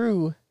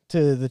threw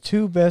to the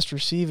 2 best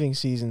receiving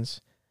seasons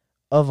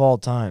of all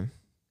time.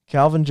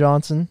 Calvin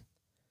Johnson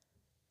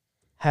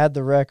had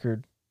the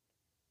record.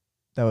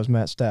 That was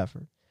Matt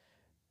Stafford.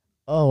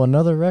 Oh,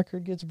 another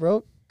record gets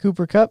broke?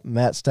 Cooper Kupp,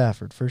 Matt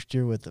Stafford, first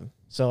year with him.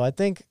 So I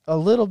think a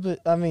little bit,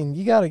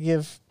 you got to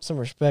give some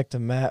respect to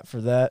Matt for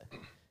that.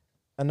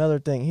 Another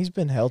thing, he's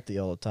been healthy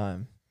all the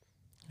time.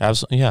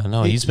 Absolutely, yeah.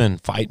 No, he's been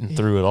fighting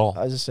through it all.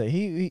 I was just say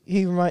he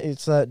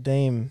it's that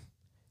Dame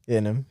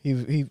in him.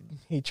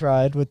 He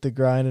tried with the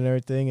grind and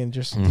everything, and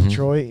just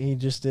Detroit, he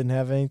just didn't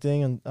have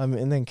anything.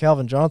 And then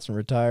Calvin Johnson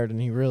retired, and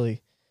he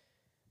really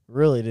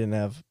didn't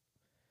have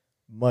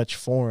much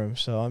for him.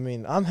 So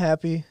I'm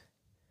happy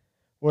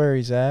where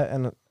he's at,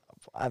 and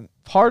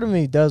part of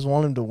me does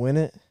want him to win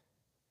it.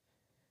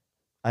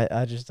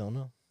 I just don't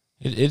know.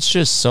 It's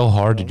just so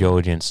hard to go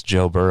against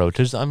Joe Burrow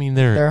because,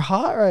 they're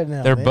hot right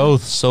now. They're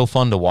both so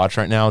fun to watch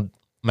right now.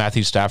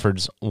 Matthew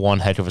Stafford's one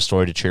heck of a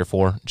story to cheer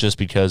for, just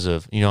because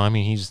of,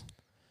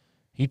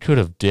 he could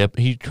have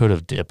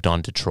dipped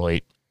on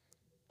Detroit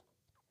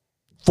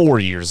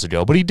 4 years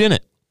ago, but he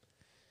didn't.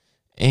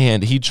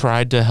 And he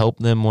tried to help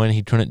them when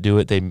he couldn't do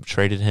it. They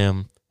traded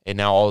him, and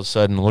now all of a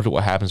sudden, look at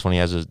what happens when he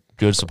has a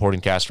good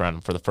supporting cast around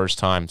him for the first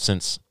time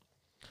since,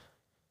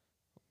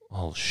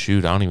 I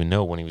don't even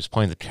know, when he was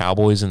playing the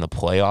Cowboys in the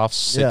playoffs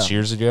 6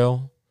 years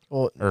ago.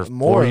 Well, or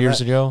 4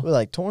 years ago.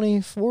 Like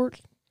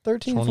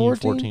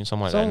 2014,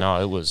 something like that.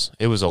 No,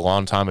 it was a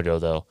long time ago,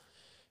 though.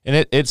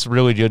 And it's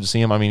really good to see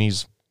him.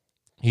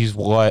 He's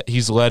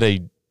led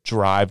a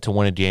drive to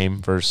win a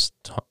game versus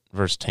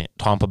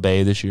Tampa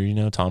Bay this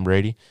year, Tom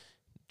Brady.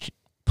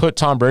 put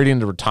Tom Brady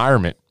into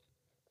retirement.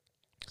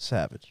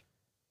 Savage.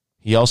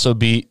 He also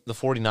beat the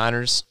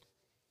 49ers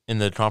in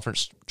the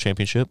conference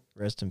championship.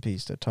 Rest in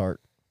peace to Tart.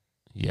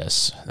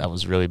 Yes, that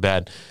was really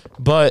bad.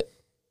 But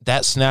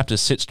that snapped a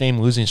 6-game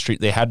losing streak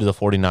they had to the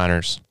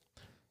 49ers,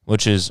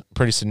 which is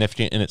pretty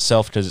significant in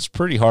itself because it's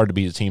pretty hard to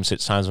beat a team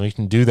 6 times. When you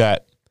can do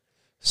that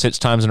 6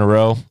 times in a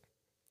row,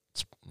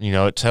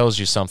 it tells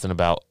you something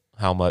about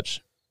how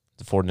much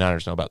the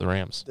 49ers know about the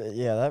Rams.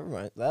 Yeah,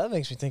 that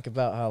makes me think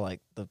about how,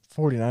 like, the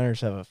 49ers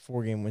have a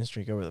 4-game win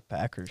streak over the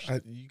Packers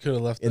You could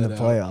have left in that the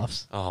out.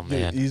 playoffs. Oh, You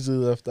man. easily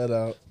left that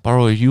out.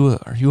 Barlow,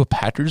 are you a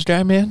Packers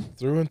guy, man?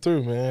 Through and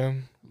through,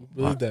 man.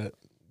 Believe that.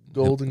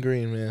 Gold and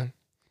green, man.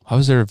 Why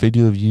was there a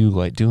video of you,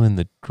 like, doing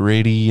the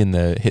gritty and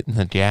the hitting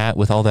the gat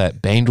with all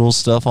that Bengals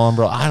stuff on,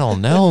 bro? I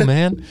don't know,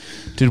 man.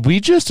 Did we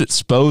just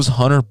expose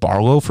Hunter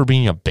Barlow for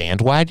being a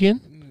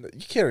bandwagon?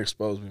 You can't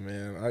expose me,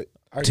 man.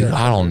 Dude,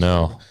 I don't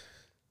know.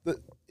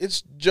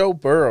 It's Joe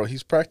Burrow.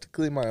 He's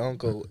practically my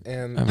uncle,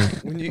 and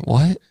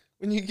What?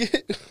 when you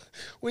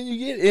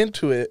get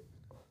into it,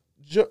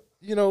 you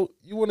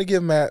want to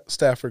give Matt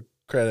Stafford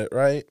credit,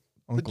 right?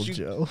 Uncle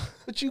Joe.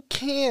 But you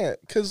can't,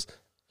 because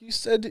you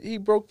said he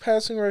broke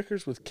passing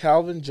records with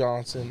Calvin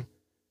Johnson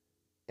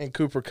and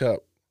Cooper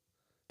Kupp.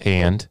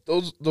 And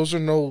Those are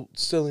no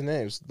silly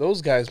names.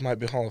 Those guys might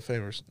be Hall of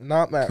Famers,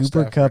 not Matt Cooper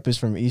Stafford. Kupp is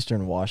from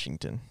Eastern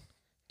Washington.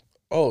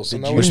 Oh, so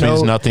Did now you which we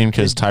means know- nothing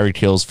because Tyreek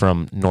Hill's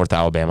from North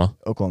Alabama.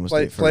 Oklahoma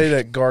State played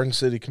first. at Garden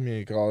City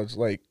Community College.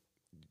 Like,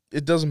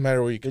 it doesn't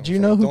matter where you come Did you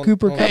from. know who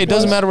Cooper Kupp Hey, it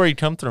doesn't matter where you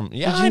come from.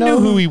 Yeah, Did you I know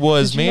knew who he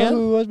was, Did you man. know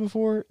who he was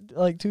before,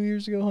 like 2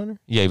 years ago, Hunter?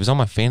 Yeah, he was on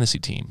my fantasy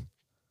team.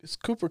 It's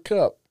Cooper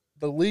Kupp.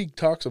 The league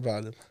talks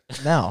about him.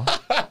 Now,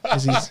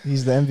 because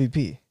he's the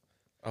MVP.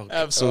 Oh,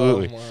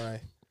 Absolutely. Oh,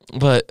 my.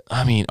 But,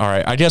 I mean, all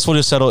right, I guess we'll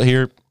just settle it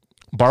here.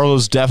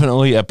 Barlow's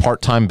definitely a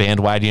part-time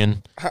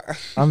bandwagon.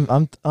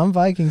 I'm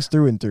Vikings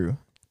through and through.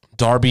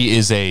 Darby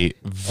is a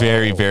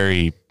very,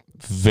 very,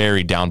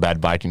 very down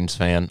bad Vikings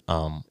fan.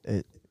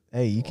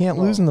 Hey, you can't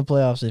lose in the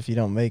playoffs if you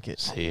don't make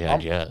it. Yeah, I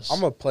guess.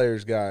 I'm a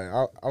players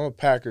guy. I'm a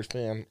Packers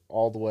fan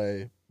all the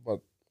way, but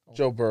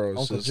Joe Burrow is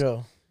Uncle just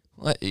Joe.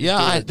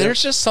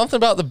 There's just something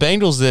about the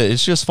Bengals that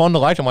it's just fun to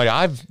like. I'm like,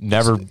 I've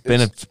never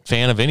been a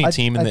fan of any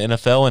team in the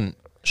NFL, and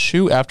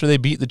shoot, after they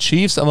beat the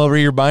Chiefs, I'm over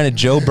here buying a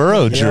Joe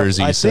Burrow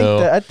jersey.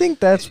 I think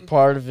that's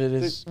part of it.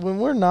 Is when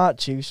we're not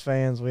Chiefs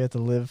fans, we have to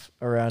live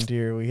around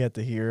here. We have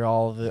to hear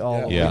all of it.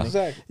 Yeah.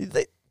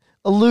 exactly.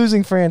 A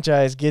losing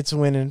franchise gets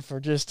winning for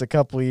just a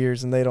couple of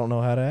years, and they don't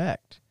know how to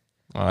act.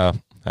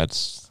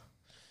 That's.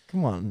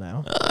 Come on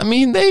now. I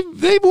mean, they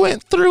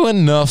went through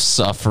enough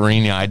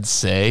suffering. I'd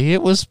say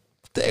you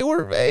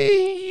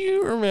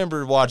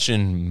remember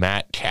watching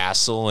Matt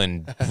Castle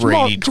and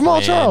Brady Jamal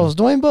Quinn, Charles,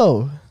 Dwayne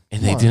Bowe.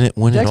 and they didn't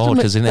win at all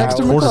because they didn't have a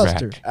Dexter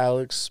quarterback. McCluster.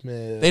 Alex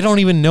Smith. They don't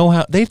even know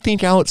how. They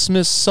think Alex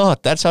Smith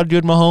sucked. That's how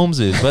good Mahomes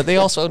is. But they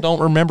also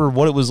don't remember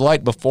what it was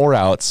like before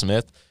Alex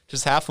Smith.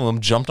 Just half of them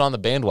jumped on the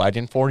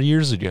bandwagon 4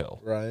 years ago.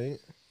 Right.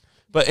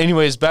 But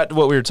anyways, back to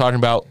what we were talking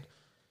about.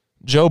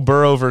 Joe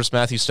Burrow versus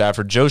Matthew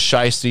Stafford. Joe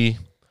Shiesty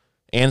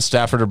and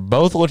Stafford are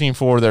both looking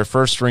for their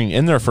first ring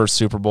in their first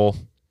Super Bowl.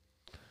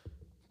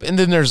 And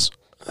then there's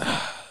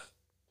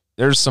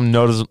some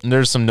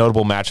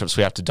notable matchups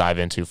we have to dive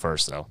into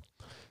first, though.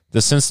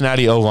 The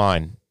Cincinnati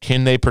O-line.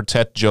 Can they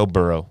protect Joe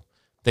Burrow?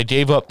 They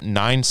gave up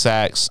 9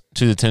 sacks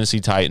to the Tennessee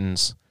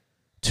Titans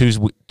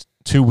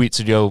 2 weeks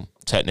ago,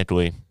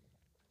 technically.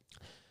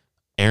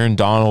 Aaron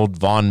Donald,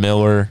 Von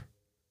Miller.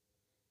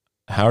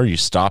 How are you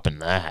stopping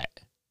that?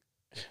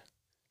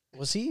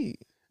 Was he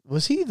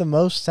the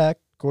most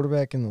sacked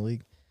quarterback in the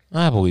league?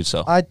 I believe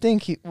so. I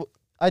think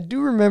I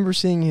do remember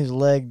seeing his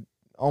leg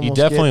almost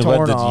He definitely get led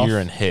torn the off. year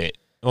in hit.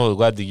 Oh,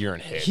 led the year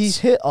in hits. He's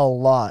hit a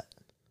lot.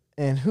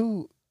 And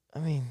who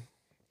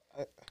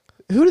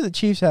do the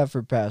Chiefs have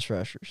for pass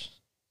rushers?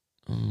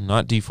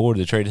 Not D4.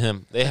 They traded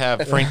him. They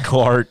have Frank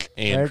Clark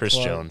and Frank Chris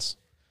Clark. Jones.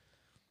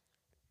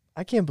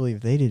 I can't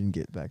believe they didn't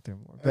get back there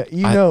more. But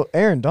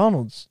Aaron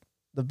Donald's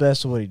the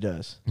best of what he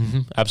does.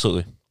 Mm-hmm.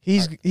 Absolutely.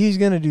 He's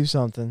gonna do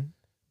something.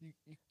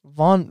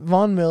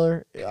 Von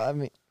Miller. I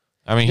mean,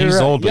 He's You're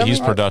right. old, but Yeah, I he's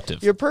mean,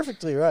 productive. you're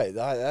perfectly right.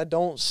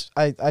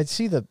 I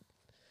see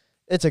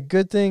it's a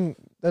good thing.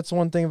 That's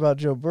one thing about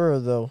Joe Burrow,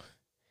 though.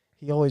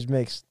 He always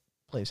makes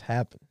plays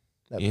happen.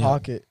 The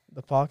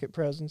pocket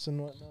presence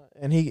and whatnot,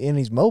 and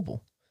he's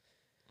mobile.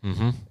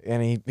 Mm-hmm.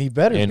 And he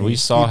better. And be. we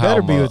saw he how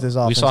better be with his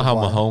we saw how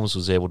offensive line. Mahomes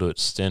was able to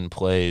extend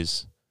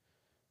plays,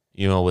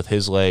 with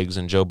his legs,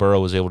 and Joe Burrow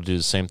was able to do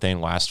the same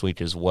thing last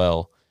week as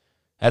well.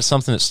 That's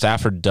something that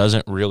Stafford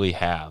doesn't really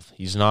have.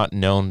 He's not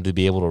known to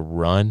be able to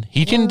run.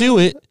 He can do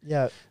it,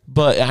 Yeah.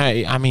 but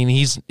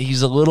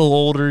he's a little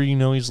older.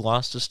 He's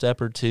lost a step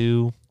or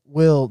two.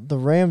 Will the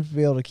Rams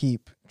be able to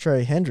keep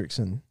Trey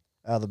Hendrickson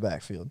out of the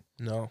backfield?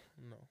 No.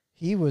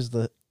 He was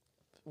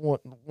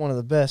one of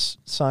the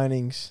best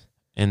signings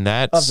And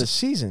of that's the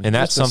season. and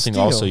that's Just a something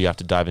steal. also you have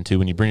to dive into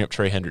when you bring up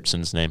Trey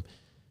Hendrickson's name.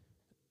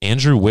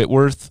 Andrew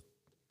Whitworth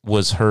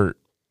was hurt.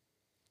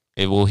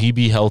 Will he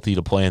be healthy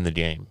to play in the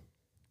game?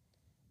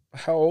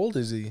 How old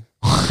is he?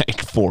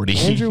 Like 40.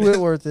 Andrew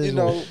Whitworth is.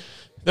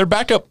 Their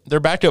backup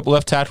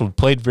left tackle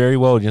played very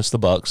well against the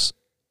Bucks.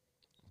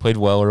 Played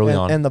well early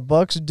on. And the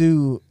Bucks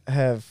do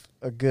have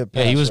a good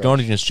pass he was rush. going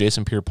against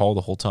Jason Pierre-Paul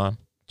the whole time.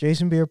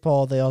 Jason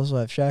Pierre-Paul. They also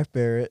have Shaq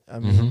Barrett. I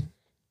mean,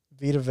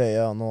 Vita Vea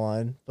on the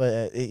line.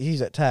 But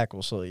he's at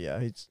tackle, so,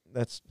 yeah,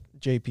 that's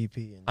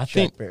JPP and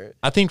Shaq Barrett.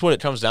 I think what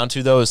it comes down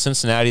to, though, is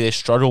Cincinnati, they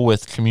struggle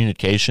with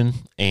communication,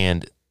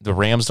 and the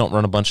Rams don't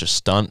run a bunch of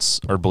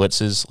stunts or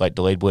blitzes, like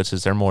delayed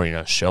blitzes. They're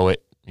more, show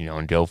it,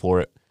 and go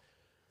for it.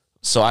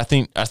 So I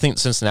think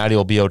Cincinnati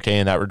will be okay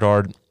in that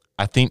regard.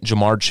 I think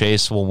Jamar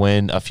Chase will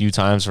win a few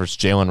times versus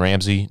Jalen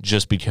Ramsey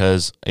just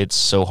because it's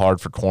so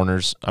hard for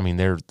corners. I mean,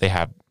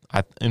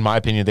 in my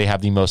opinion, they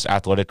have the most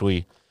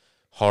athletically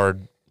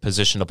hard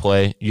position to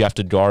play. You have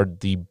to guard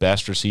the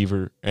best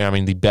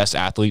the best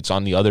athletes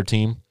on the other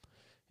team.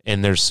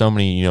 And there's so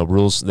many,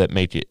 rules that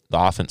make the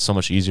offense so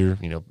much easier,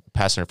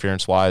 pass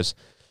interference wise.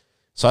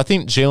 So I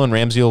think Jalen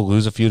Ramsey will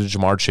lose a few to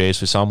Jamar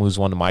Chase. We saw him lose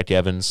one to Mike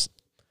Evans.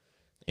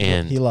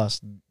 And he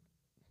lost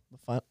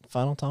the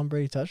final Tom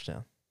Brady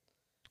touchdown.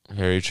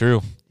 Very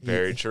true.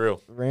 Very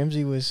true.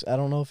 Ramsey was, I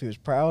don't know if he was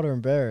proud or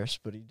embarrassed,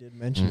 but he did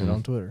mention it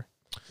on Twitter.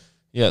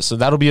 Yeah, so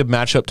that'll be a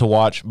matchup to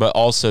watch. But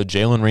also,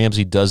 Jalen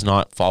Ramsey does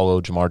not follow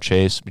Jamar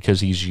Chase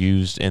because he's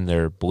used in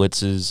their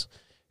blitzes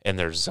and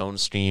their zone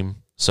scheme.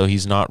 So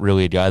he's not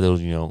really a guy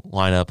that'll,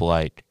 line up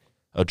like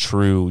a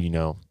true,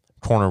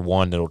 corner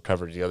one that'll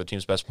cover the other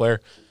team's best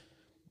player.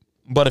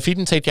 But if he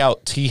can take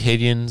out T.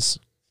 Higgins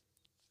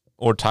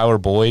or Tyler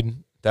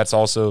Boyd, that's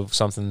also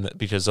something that,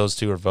 because those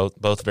two are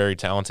both very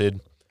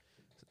talented,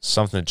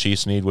 something the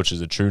Chiefs need, which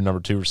is a true number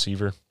 2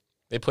 receiver.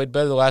 They played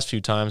better the last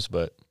few times,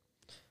 but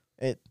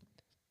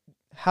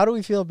how do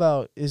we feel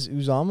about is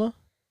Uzama?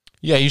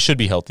 Yeah, he should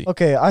be healthy.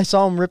 Okay, I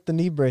saw him rip the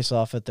knee brace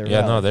off at their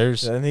rally.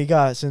 And he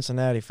got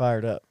Cincinnati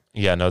fired up.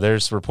 Yeah, no,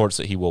 there's reports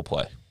that he will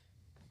play.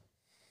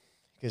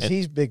 Because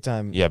he's big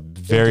time. Yeah,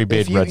 very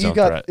big red zone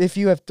threat. If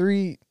you have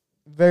 3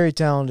 very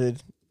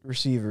talented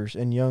receivers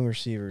and young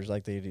receivers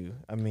like they do,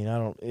 I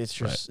mean, it's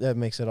just that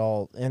makes it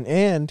all.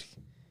 And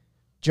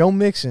Joe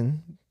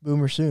Mixon,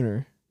 Boomer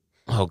Sooner,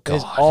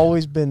 has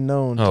always been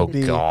known to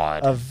be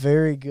a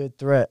very good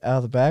threat out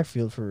of the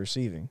backfield for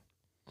receiving.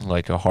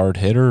 Like a hard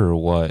hitter or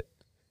what?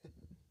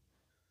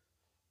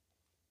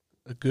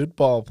 A good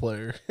ball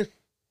player.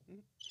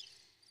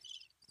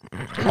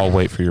 I'll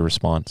wait for your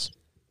response.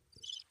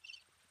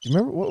 Do you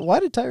remember why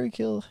did Tyreek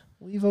Hill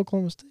leave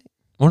Oklahoma State?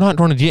 We're not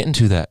going to get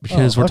into that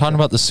because we're talking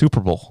about the Super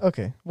Bowl.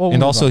 Okay. Well,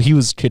 and also he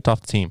was kicked off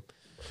the team.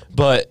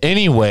 But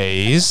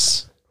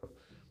anyways,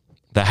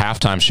 the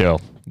halftime show.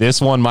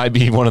 This one might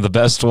be one of the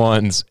best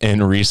ones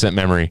in recent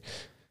memory.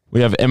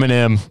 We have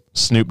Eminem,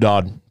 Snoop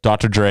Dogg,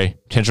 Dr. Dre,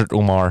 Kendrick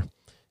Lamar,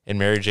 and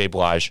Mary J.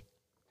 Blige.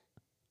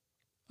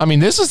 I mean,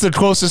 this is the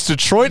closest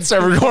Detroit's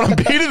ever going to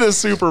be to the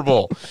Super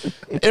Bowl.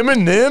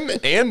 Eminem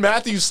and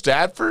Matthew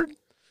Stafford?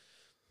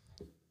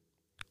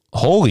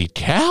 Holy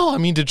cow. I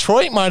mean,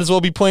 Detroit might as well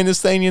be playing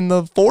this thing in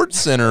the Ford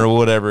Center or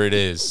whatever it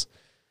is.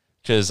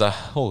 Because,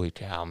 holy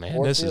cow,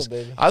 man.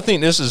 I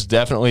think this is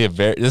definitely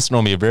this is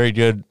going to be a very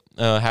good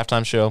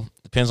halftime show.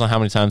 Depends on how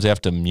many times they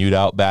have to mute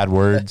out bad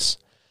words.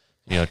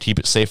 Keep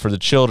it safe for the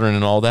children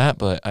and all that.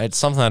 But it's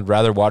something I'd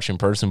rather watch in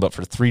person. But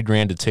for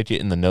 $3,000 a ticket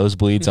in the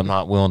nosebleeds, I'm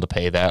not willing to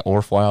pay that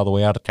or fly all the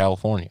way out of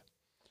California.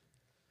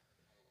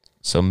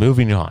 So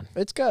moving on.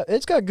 It's got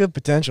good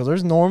potential.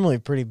 There's normally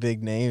pretty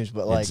big names,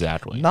 but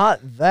not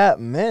that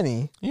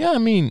many. Yeah, I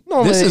mean,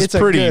 this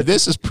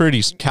is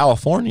pretty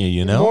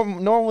California,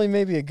 Normally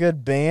maybe a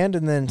good band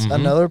and then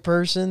another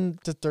person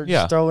to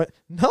throw it.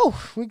 No,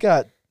 we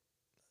got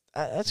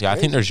that's crazy. I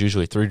think there's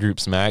usually 3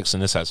 groups max,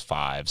 and this has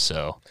 5,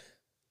 so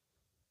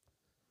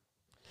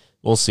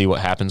we'll see what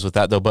happens with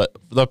that, though. But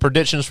the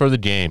predictions for the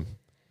game.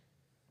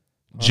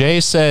 Jay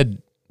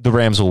said the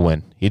Rams will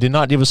win. He did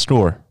not give a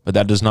score, but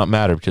that does not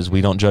matter because we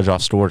don't judge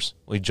off scores.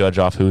 We judge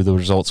off who the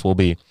results will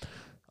be.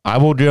 I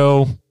will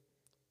go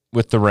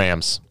with the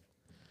Rams.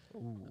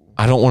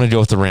 I don't want to go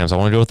with the Rams. I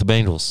want to go with the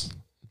Bengals.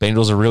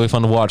 Bengals are really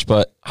fun to watch,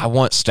 but I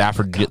want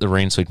Stafford to get the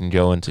ring so he can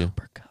go into.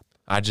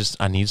 I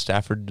need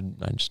Stafford.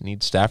 I just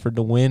need Stafford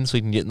to win so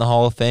he can get in the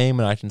Hall of Fame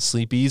and I can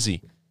sleep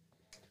easy.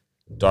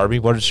 Darby,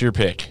 what is your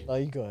pick? Oh,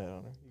 you go ahead,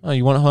 Hunter. Oh,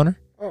 you want it, Hunter?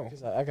 Oh,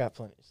 because I got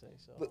plenty to say.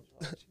 So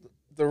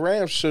the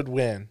Rams should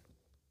win,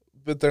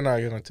 but they're not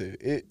going to.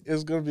 It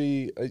is going to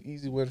be an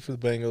easy win for the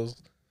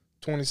Bengals,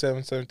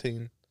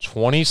 27-17.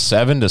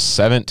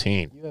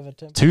 27-17. You have a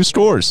 2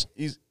 scores.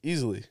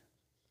 Easily.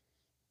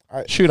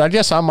 I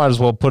guess I might as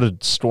well put a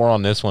score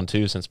on this one,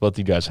 too, since both of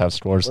you guys have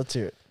scores. Let's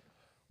hear it.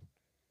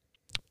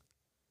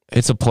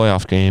 It's a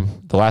playoff game.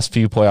 The last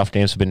few playoff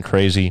games have been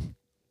crazy.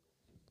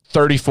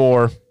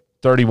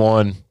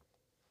 34-31.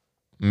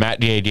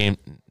 Matt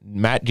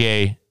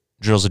Gay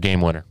drills a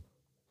game winner.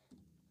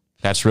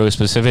 That's really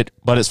specific,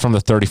 but it's from the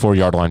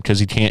 34-yard line because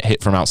he can't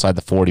hit from outside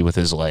the 40 with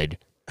his leg.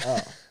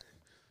 Oh.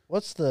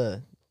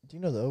 Do you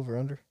know the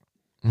over-under?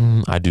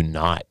 I do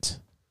not.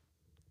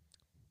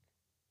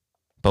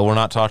 But we're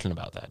not talking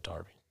about that,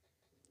 Darby.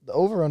 The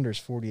over-under is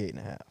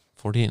 48.5.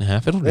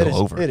 48.5? It'll go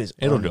over. It is.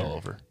 It'll go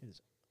over.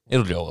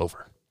 It'll go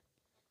over.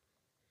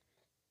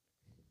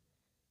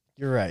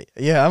 You're right.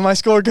 Yeah, my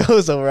score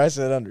goes over. I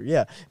said under.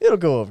 Yeah, it'll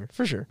go over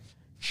for sure.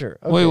 Sure.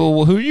 Okay. Wait,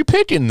 well, who are you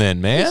picking then,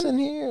 man?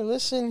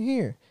 Listen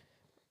here.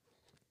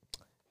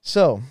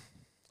 So,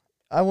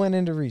 I went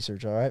into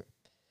research, all right?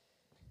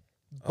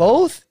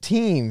 Both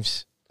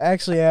teams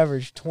actually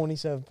averaged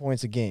 27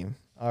 points a game,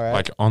 all right?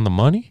 Like on the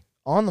money?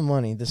 On the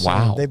money.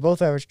 Wow. They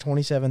both averaged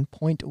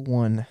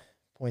 27.1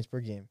 points per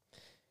game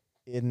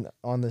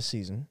on this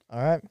season,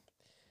 all right?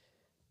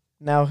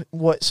 Now,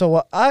 what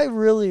I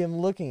really am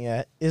looking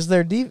at is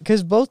their deep,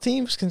 because both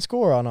teams can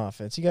score on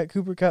offense. You got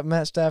Cooper Kupp,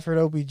 Matt Stafford,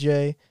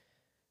 OBJ,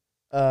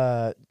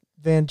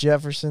 Van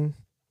Jefferson.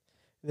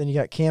 Then you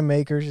got Cam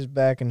Akers is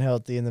back and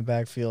healthy in the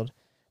backfield.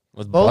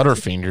 With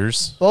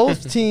Butterfingers.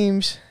 Both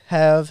teams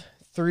have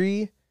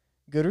 3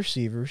 good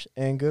receivers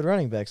and good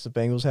running backs. The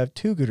Bengals have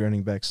 2 good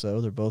running backs,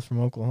 though. They're both from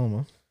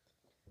Oklahoma.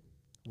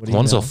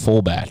 One's a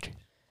fullback.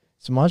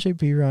 Samaje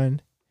Perine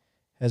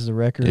has the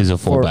record Is a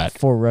fullback.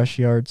 for rush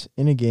yards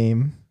in a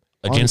game.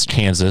 Against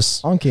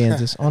Kansas. On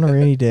Kansas, on a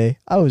rainy day.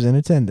 I was in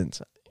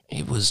attendance.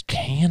 It was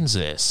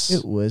Kansas.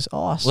 It was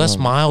awesome. Les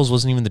Miles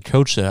wasn't even the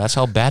coach there. That's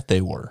how bad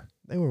they were.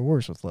 They were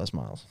worse with Les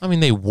Miles. I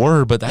mean, they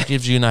were, but that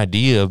gives you an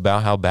idea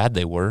about how bad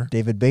they were.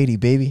 David Beatty,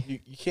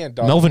 baby. You can't.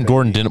 Melvin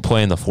Gordon didn't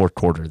play in the fourth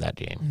quarter of that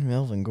game.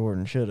 Melvin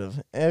Gordon should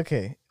have.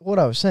 Okay, what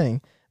I was saying,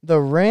 the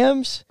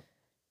Rams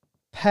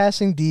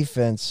passing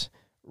defense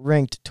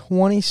ranked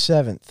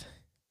 27th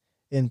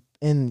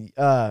in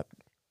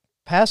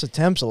pass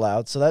attempts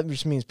allowed, so that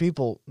just means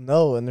people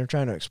know and they're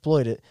trying to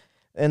exploit it,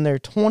 and they're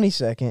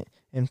 22nd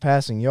in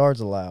passing yards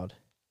allowed.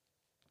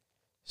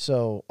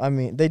 So, I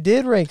mean, they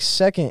did rank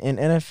second in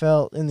the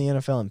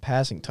NFL in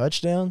passing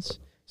touchdowns.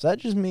 So that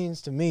just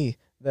means to me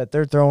that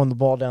they're throwing the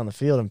ball down the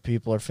field and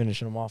people are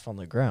finishing them off on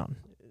the ground.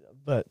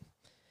 But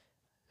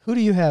who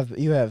do you have?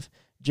 You have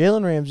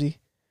Jalen Ramsey,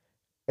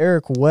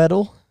 Eric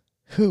Weddle,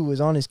 who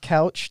was on his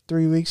couch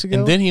 3 weeks ago.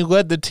 And then he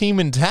led the team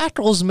in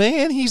tackles,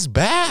 man. He's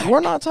back. We're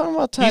not talking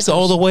about tackles. He's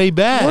all the way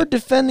back. We're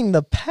defending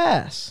the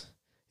pass.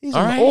 He's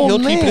all an right, old he'll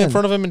man. keep it in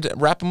front of him and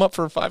wrap him up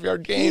for a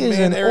 5-yard gain, He is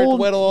man. an Eric old-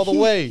 Weddle all the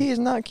way. He is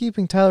not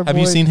keeping Tyler Have Boyd,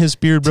 you seen his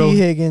beard, bro? T.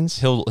 Higgins.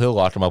 He'll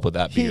lock him up with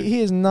that beard.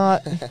 He is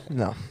not.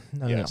 No,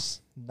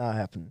 Yes. not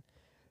happening.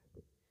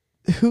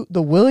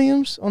 The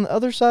Williams on the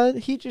other side,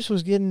 he just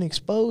was getting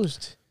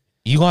exposed.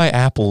 Eli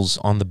Apple's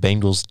on the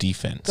Bengals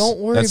defense. Don't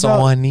worry That's about.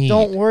 all I need.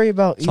 Don't worry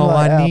about That's all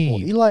Eli I Apple.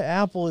 need. Eli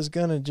Apple is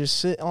gonna just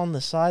sit on the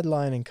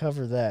sideline and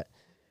cover that.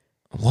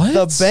 What?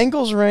 The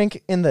Bengals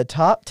rank in the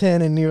top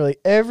 10 in nearly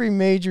every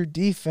major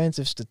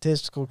defensive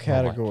statistical Oh, my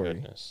category.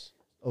 goodness.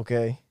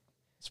 Okay.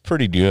 It's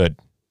pretty good.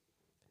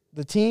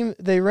 The team,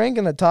 they rank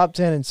in the top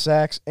 10 in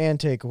sacks and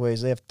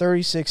takeaways. They have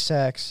 36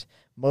 sacks.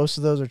 Most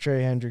of those are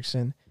Trey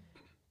Hendrickson.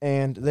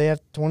 And they have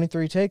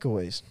 23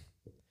 takeaways.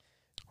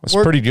 That's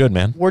pretty good,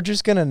 man. We're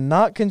just going to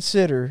not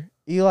consider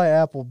Eli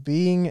Apple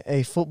being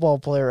a football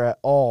player at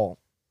all.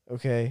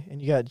 Okay?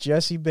 And you got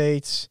Jesse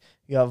Bates.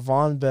 You got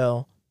Von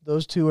Bell.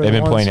 Those two are They've the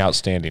been ones- playing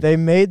outstanding. They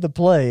made the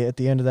play at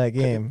the end of that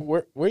game.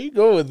 Where you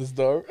go with this,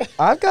 dog?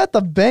 I've got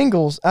the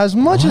Bengals. As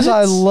much as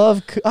I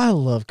love Cooper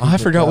I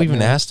forgot Kupp, we even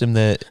man. asked him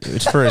that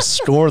it's for a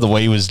score the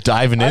way he was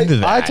diving into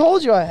that. I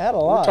told you I had a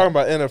We're lot. talking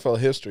about NFL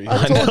history.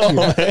 I told know, you.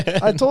 man.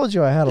 I told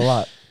you I had a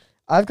lot.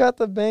 I've got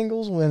the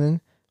Bengals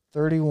winning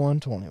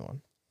 31-21.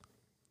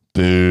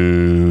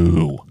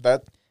 Boo.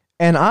 That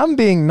And I'm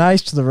being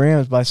nice to the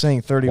Rams by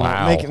saying 31,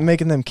 Wow.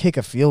 making them kick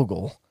a field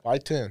goal. by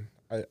 10.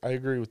 I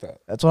agree with that.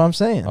 That's what I'm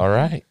saying. All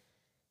right.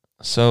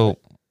 So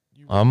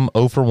I'm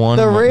 0 for 1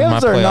 The in my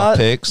Rams are playoff not.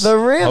 picks. The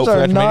Rams Hopefully I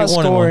are can make not it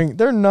 1-1. scoring.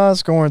 They're not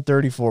scoring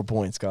 34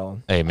 points,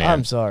 Colin. Hey, man.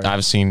 I'm sorry.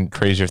 I've seen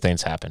crazier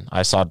things happen.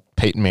 I saw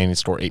Peyton Manning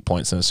score 8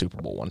 points in the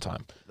Super Bowl one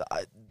time.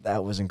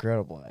 That was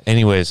incredible.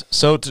 Anyways,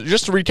 so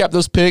just to recap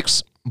those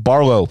picks,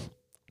 Barlow,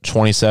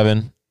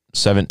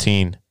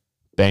 27-17,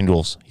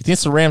 Bengals. He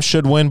thinks the Rams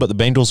should win, but the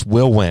Bengals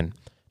will win.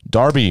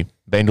 Darby,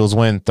 Bengals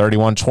win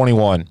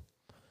 31-21.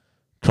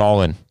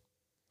 Colin,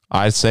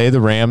 I say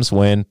the Rams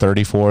win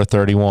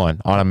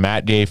 34-31 on a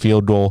Matt Gay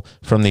field goal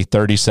from the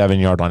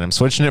 37-yard line. I'm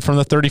switching it from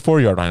the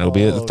 34-yard line. It'll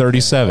be at the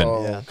 37.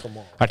 Oh, Yeah. come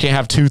on. I can't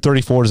have two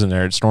 34s in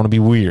there. It's going to be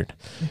weird.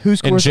 Who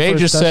scores And the Jay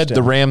first just said the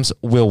touchdown? Rams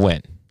will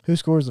win. Who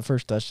scores the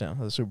first touchdown of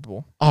the Super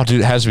Bowl? Oh,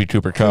 dude, it has to be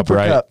Cooper Kupp, Cooper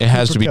right? Kupp. It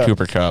has Cooper to be Kupp.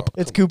 Cooper Kupp.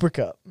 It's Cooper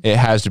Kupp. It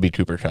has to be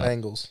Cooper Kupp.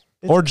 Bengals.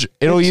 Or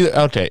it'll either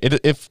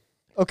if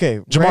Okay.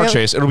 Jamar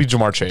Chase, it'll be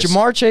Jamar Chase.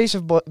 Jamar Chase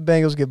if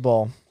Bengals get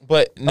ball.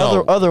 but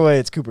no. Other way,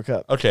 it's Cooper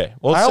Kupp. Okay,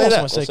 well, I let's say almost that.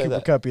 want to say We'll say Cooper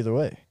that. Kupp either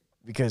way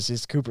because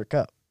it's Cooper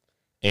Kupp.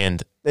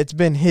 And It's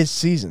been his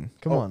season.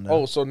 Come on now.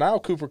 Oh, so now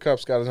Cooper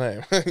Kupp's got his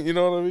name. You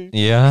know what I mean?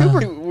 yeah,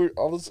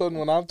 All of a sudden,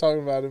 when I'm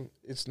talking about him,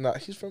 it's not.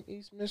 He's from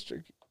East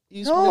Michigan.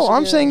 No,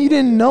 I'm saying you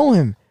didn't know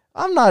him.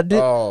 I'm not.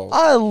 Oh.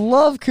 I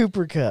love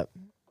Cooper Kupp.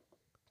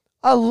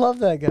 I love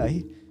that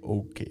guy.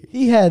 okay.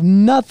 He had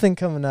nothing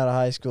coming out of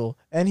high school,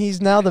 and he's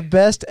now the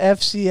best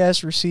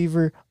FCS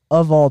receiver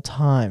of all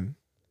time.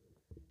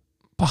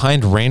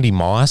 Behind Randy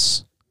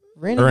Moss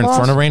Randy or in Moss,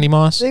 front of Randy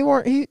Moss? They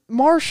weren't.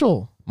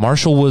 Marshall.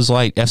 Marshall was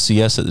like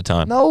FCS at the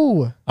time.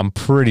 No. I'm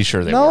pretty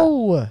sure they were.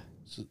 No.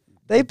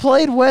 They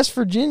played West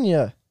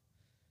Virginia.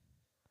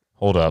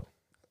 Hold up.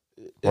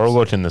 We're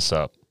looking this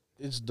up.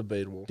 It's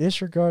debatable.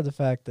 Disregard the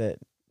fact that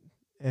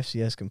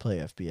FCS can play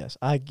FBS.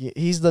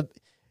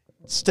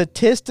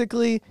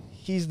 Statistically,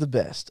 he's the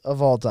best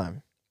of all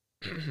time.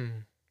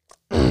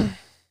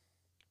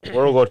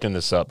 We're looking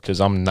this up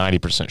because I'm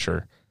 90%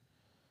 sure.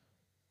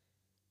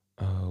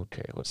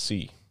 Okay, let's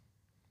see.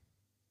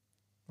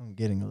 I'm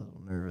getting a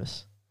little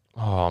nervous.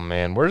 Oh,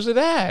 man. Where's it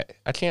at?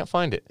 I can't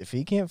find it. If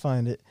he can't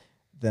find it,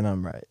 then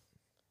I'm right.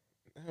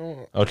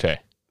 Okay.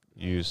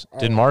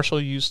 Did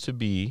Marshall used to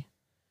be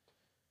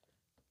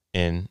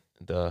in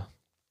the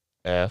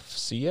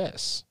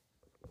FCS?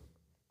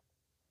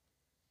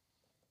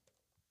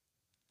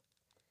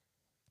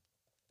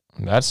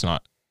 That's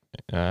not.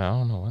 I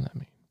don't know what that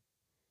means.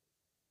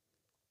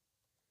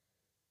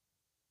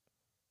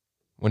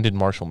 When did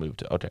Marshall move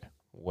to? Okay.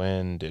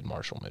 When did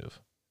Marshall move?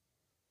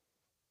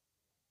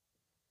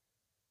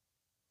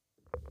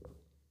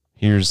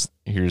 Here's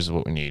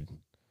what we need.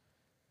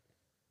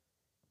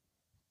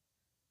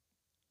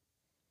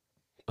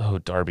 Oh,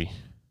 Darby.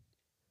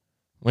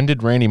 When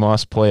did Randy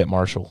Moss play at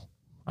Marshall?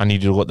 I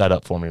need you to look that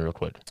up for me real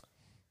quick.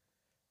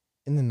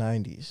 In the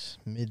 90s,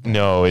 mid-90s.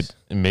 No,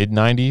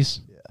 mid-90s?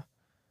 Yeah.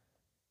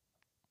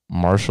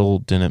 Marshall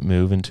didn't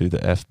move into the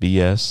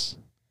FBS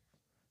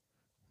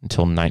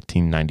until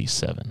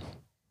 1997.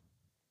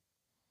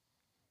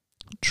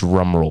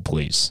 Drum roll,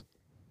 please.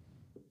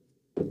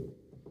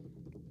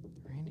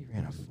 Randy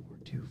ran a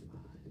 4.25.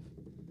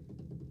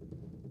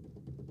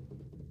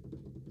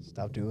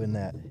 Stop doing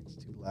that.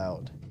 It's too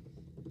loud.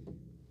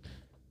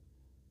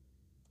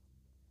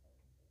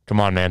 Come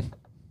on, man.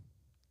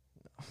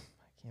 I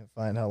can't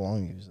find how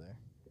long he was there.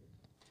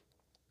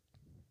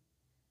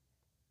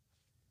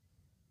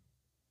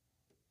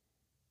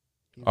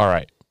 All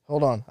right.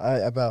 Hold on. I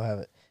about have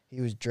it.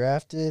 He was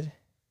drafted.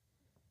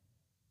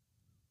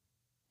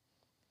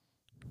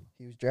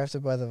 He was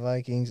drafted by the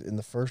Vikings in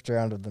the first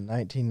round of the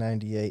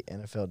 1998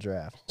 NFL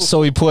draft.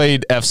 So he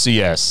played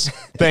FCS.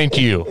 Thank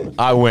you.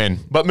 I win.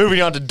 But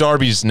moving on to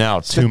Darby's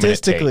now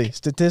 2-minute take.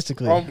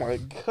 Statistically. Oh, my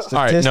God. All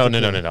right.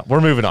 No. We're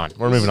moving on.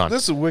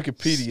 This is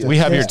Wikipedia. We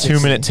have your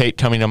 2-minute take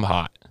coming up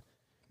hot.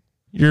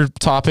 Your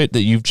topic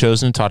that you've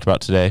chosen to talk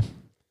about today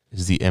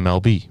is the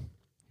MLB.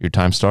 Your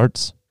time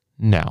starts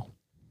now.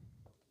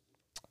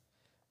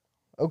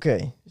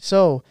 Okay,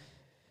 so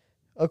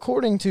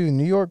according to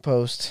New York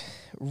Post,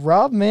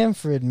 Rob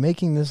Manfred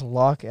making this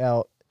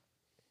lockout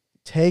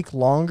take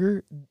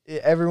longer.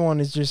 Everyone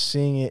is just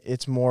seeing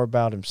it's more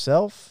about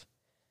himself,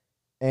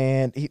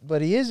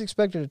 but he is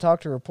expected to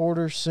talk to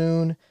reporters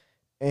soon,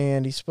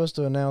 and he's supposed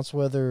to announce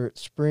whether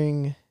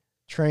spring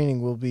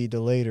training will be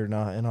delayed or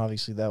not, and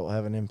obviously that will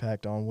have an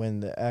impact on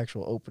when the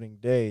actual opening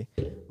day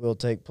will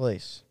take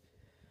place.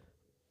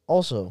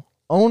 Also,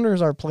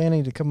 owners are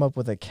planning to come up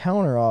with a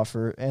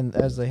counteroffer, and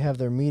as they have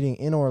their meeting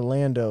in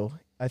Orlando,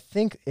 I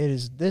think it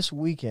is this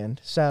weekend,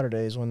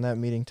 Saturday is when that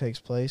meeting takes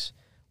place,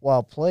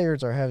 while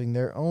players are having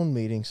their own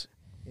meetings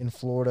in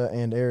Florida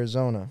and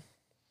Arizona.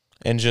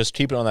 And just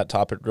keep it on that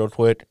topic real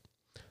quick.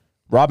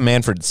 Rob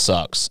Manfred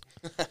sucks.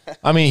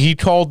 I mean, he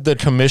called the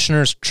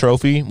Commissioner's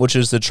Trophy, which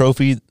is the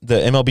trophy, the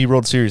MLB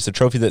World Series, the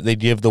trophy that they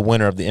give the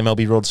winner of the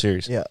MLB World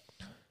Series. Yeah.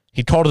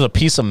 He called it a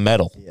piece of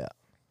metal. Yeah.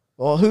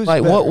 Well, who's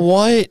like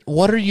better?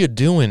 What are you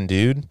doing,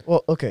 dude?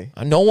 Well, okay.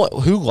 I know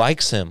who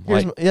likes him.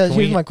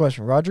 Here's my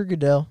question: Roger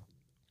Goodell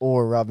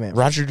or Rob Manfred?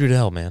 Roger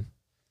Goodell, man.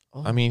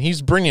 Oh. I mean,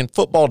 he's bringing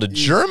football to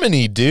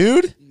Germany,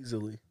 dude.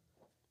 Easily.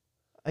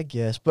 I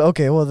guess, but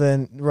okay. Well,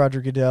 then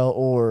Roger Goodell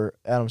or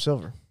Adam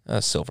Silver.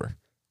 Silver.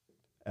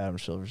 Adam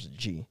Silver's a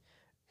G.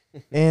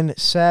 In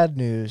sad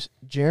news,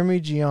 Jeremy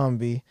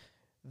Giambi,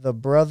 the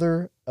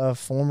brother of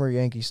former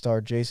Yankee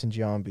star Jason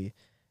Giambi,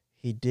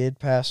 he did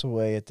pass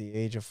away at the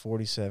age of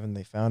 47.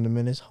 They found him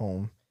in his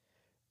home.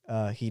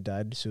 He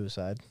died of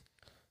suicide.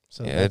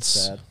 So yeah, that's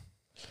sad.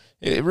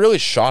 It really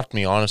shocked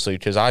me, honestly,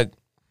 because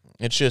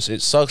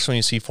it sucks when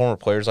you see former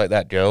players like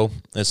that go.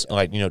 It's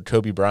like,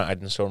 Kobe Bryant, I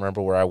can still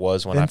remember where I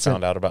was when I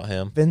found out about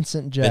him.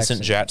 Vincent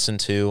Jackson,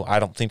 too. I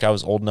don't think I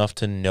was old enough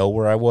to know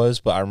where I was,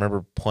 but I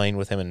remember playing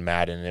with him in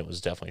Madden, and it was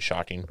definitely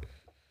shocking.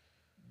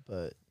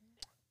 And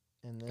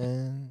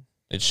then...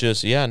 It's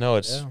just,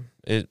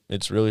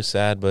 it's really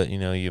sad, but,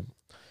 you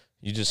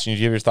just give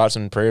your thoughts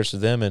and prayers to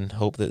them and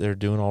hope that they're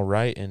doing all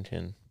right and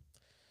can,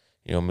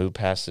 move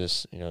past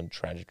this,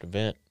 tragic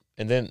event.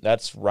 And then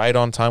that's right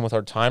on time with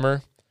our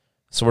timer.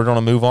 So we're going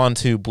to move on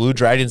to Blue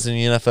Dragons in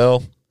the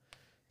NFL.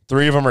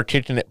 3 of them are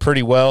kicking it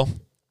pretty well.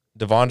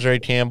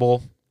 Devondre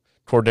Campbell,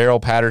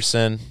 Cordero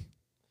Patterson,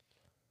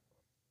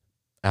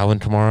 Alvin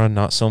Kamara,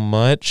 not so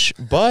much.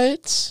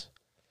 But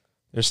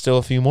there's still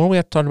a few more we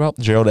have to talk about.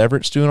 Gerald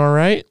Everett's doing all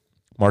right.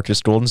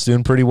 Marcus Golden's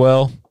doing pretty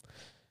well.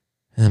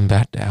 And then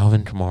back to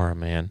Alvin Kamara,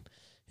 man.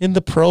 In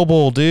the Pro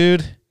Bowl,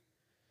 dude.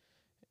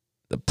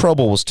 The Pro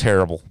Bowl was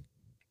terrible.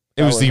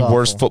 It was the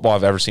worst football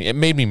I've ever seen. It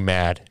made me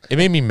mad. It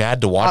made me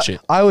mad to watch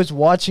it. I was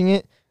watching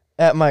it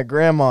at my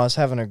grandma's,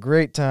 having a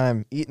great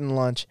time, eating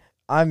lunch.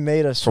 I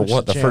made a switch For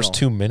what? the The first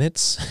channel. 2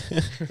 minutes?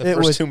 It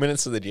was 2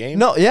 minutes of the game?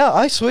 No, yeah,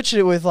 I switched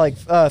it with like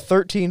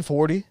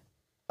 13:40.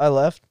 I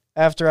left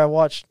after I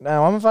watched.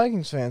 Now I'm a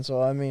Vikings fan,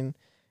 so I mean,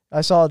 I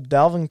saw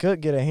Dalvin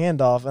Cook get a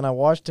handoff, and I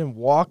watched him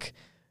walk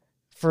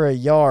for a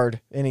yard,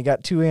 and he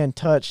got 2-hand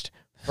touched.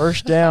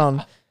 First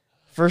down,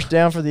 first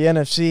down for the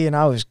NFC, and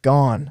I was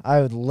gone. I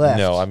had left.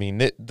 No, I mean,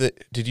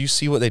 did you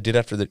see what they did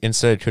after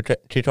instead of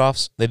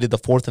kickoffs? They did the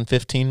 4th and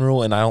 15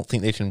 rule, and I don't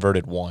think they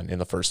converted one in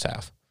the first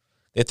half.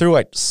 They threw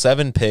like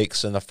 7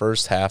 picks in the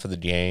first half of the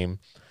game.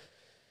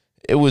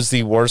 It was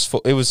the worst.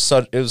 It was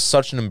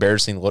such an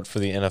embarrassing look for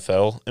the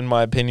NFL, in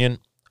my opinion.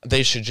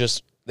 They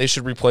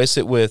should replace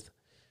it with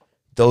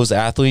those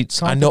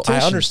athletes. I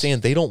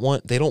understand they don't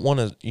want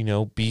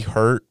to be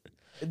hurt.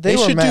 They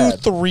were should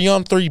mad. do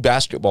 3-on-3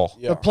 basketball.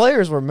 Yeah. The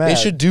players were mad. They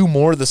should do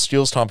more of the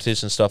skills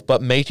competition stuff,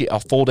 but make it a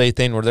full day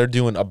thing where they're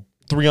doing a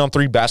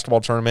 3-on-3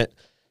 basketball tournament.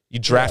 You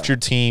draft your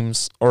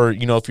teams, or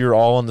if you're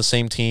all on the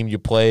same team, you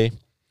play.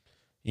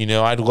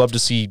 I'd love to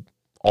see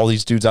all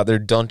these dudes out there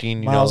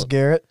dunking. Myles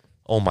Garrett.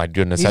 Oh my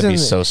goodness, He's that'd in be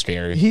the- so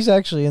scary. He's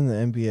actually in the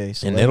NBA, And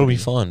celebrity. it'll be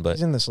fun, but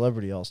He's in the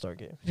Celebrity All-Star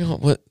game.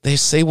 what they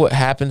say, what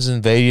happens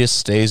in Vegas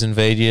stays in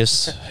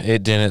Vegas.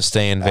 It didn't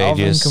stay in Alvin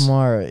Vegas.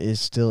 Kamara is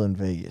still in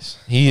Vegas.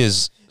 He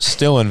is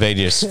still in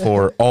Vegas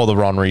for all the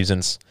wrong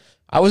reasons.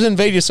 I was in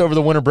Vegas over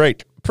the winter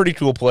break. Pretty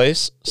cool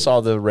place.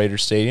 Saw the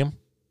Raiders Stadium.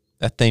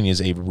 That thing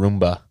is a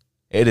Roomba.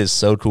 It is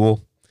so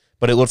cool,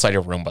 but it looks like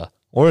a Roomba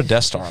or a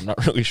Death Star. I'm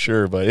not really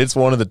sure, but it's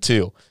one of the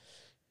two.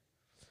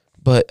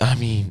 But I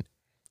mean,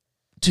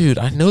 dude,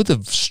 I know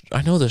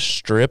the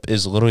Strip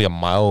is literally a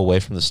mile away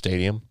from the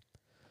stadium,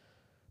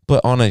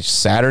 but on a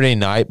Saturday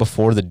night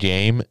before the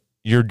game,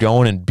 you're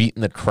going and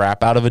beating the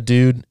crap out of a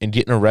dude and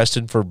getting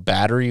arrested for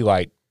battery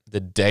like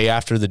the day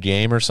after the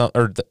game or something,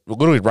 or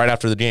literally right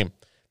after the game.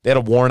 They had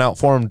a warrant out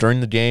for him during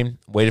the game,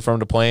 waited for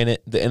him to play in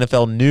it. The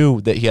NFL knew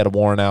that he had a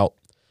warrant out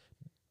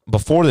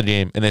before the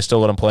game, and they still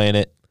let him play in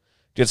it.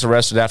 Gets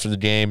arrested after the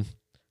game,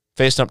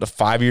 facing up to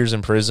 5 years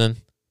in prison.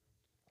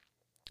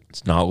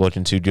 It's not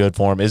looking too good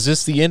for him. Is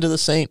this the end of the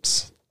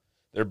Saints?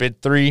 Their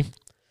big three.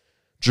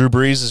 Drew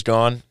Brees is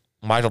gone.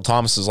 Michael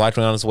Thomas is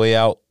likely on his way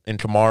out, and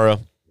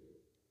Kamara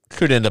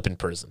could end up in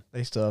prison.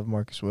 They still have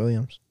Marcus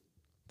Williams.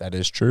 That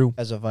is true.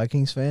 As a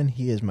Vikings fan,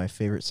 he is my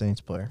favorite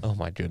Saints player. Oh,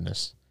 my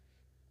goodness.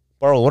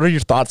 Barlow, what are your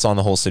thoughts on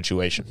the whole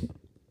situation?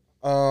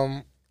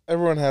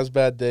 Everyone has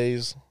bad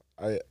days.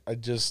 I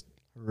just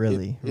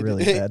Really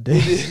bad day.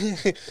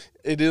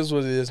 It is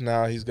what it is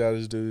now. He's got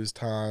to do his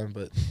time,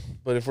 but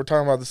if we're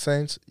talking about the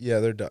Saints, yeah,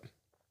 they're done.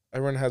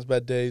 Everyone has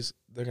bad days.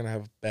 They're gonna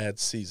have bad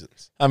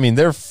seasons. I mean,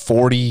 they're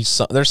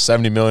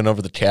 $70 million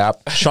over the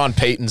cap. Sean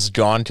Payton's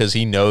gone because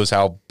he knows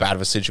how bad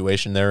of a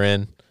situation they're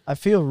in. I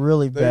feel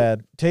really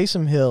bad.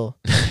 Taysom Hill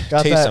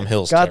got Taysom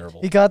Hill's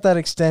terrible. He got that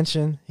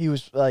extension. He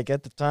was like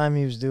at the time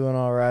he was doing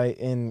all right,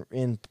 and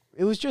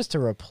it was just to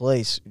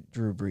replace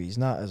Drew Brees,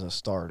 not as a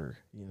starter,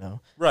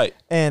 Right.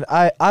 And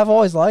I've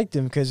always liked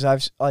him because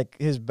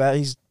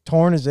he's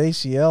torn his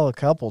ACL a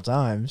couple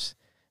times,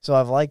 so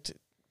I've liked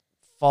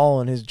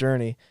following his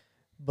journey.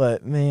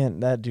 But man,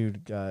 that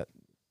dude that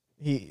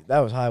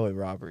was highway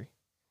robbery.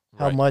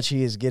 How Right. much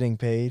he is getting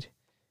paid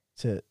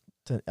to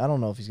I don't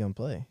know if he's gonna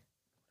play.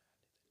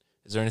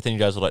 Is there anything you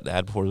guys would like to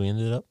add before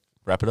we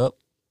wrap it up?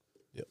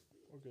 Yep,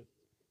 we're good.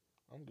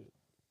 I'm good.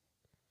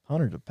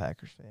 Hunter's a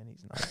Packers fan.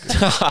 He's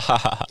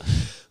not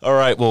good. All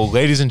right. Well,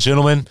 ladies and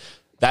gentlemen,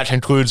 that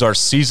concludes our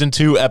Season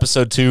 2,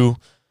 Episode 2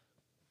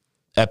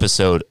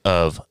 episode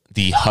of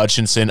the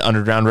Hutchinson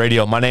Underground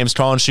Radio. My name is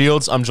Colin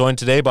Shields. I'm joined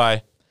today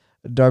by...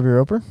 Darby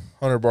Roper.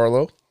 Hunter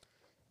Barlow.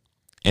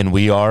 And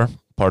we are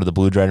part of the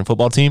Blue Dragon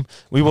football team.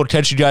 We will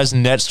catch you guys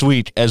next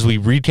week as we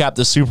recap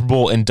the Super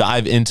Bowl and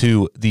dive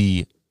into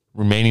the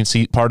remaining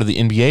part of the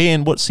NBA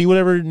and see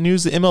whatever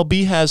news the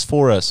MLB has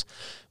for us.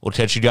 We'll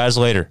catch you guys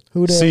later.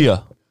 Who dat? See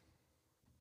ya.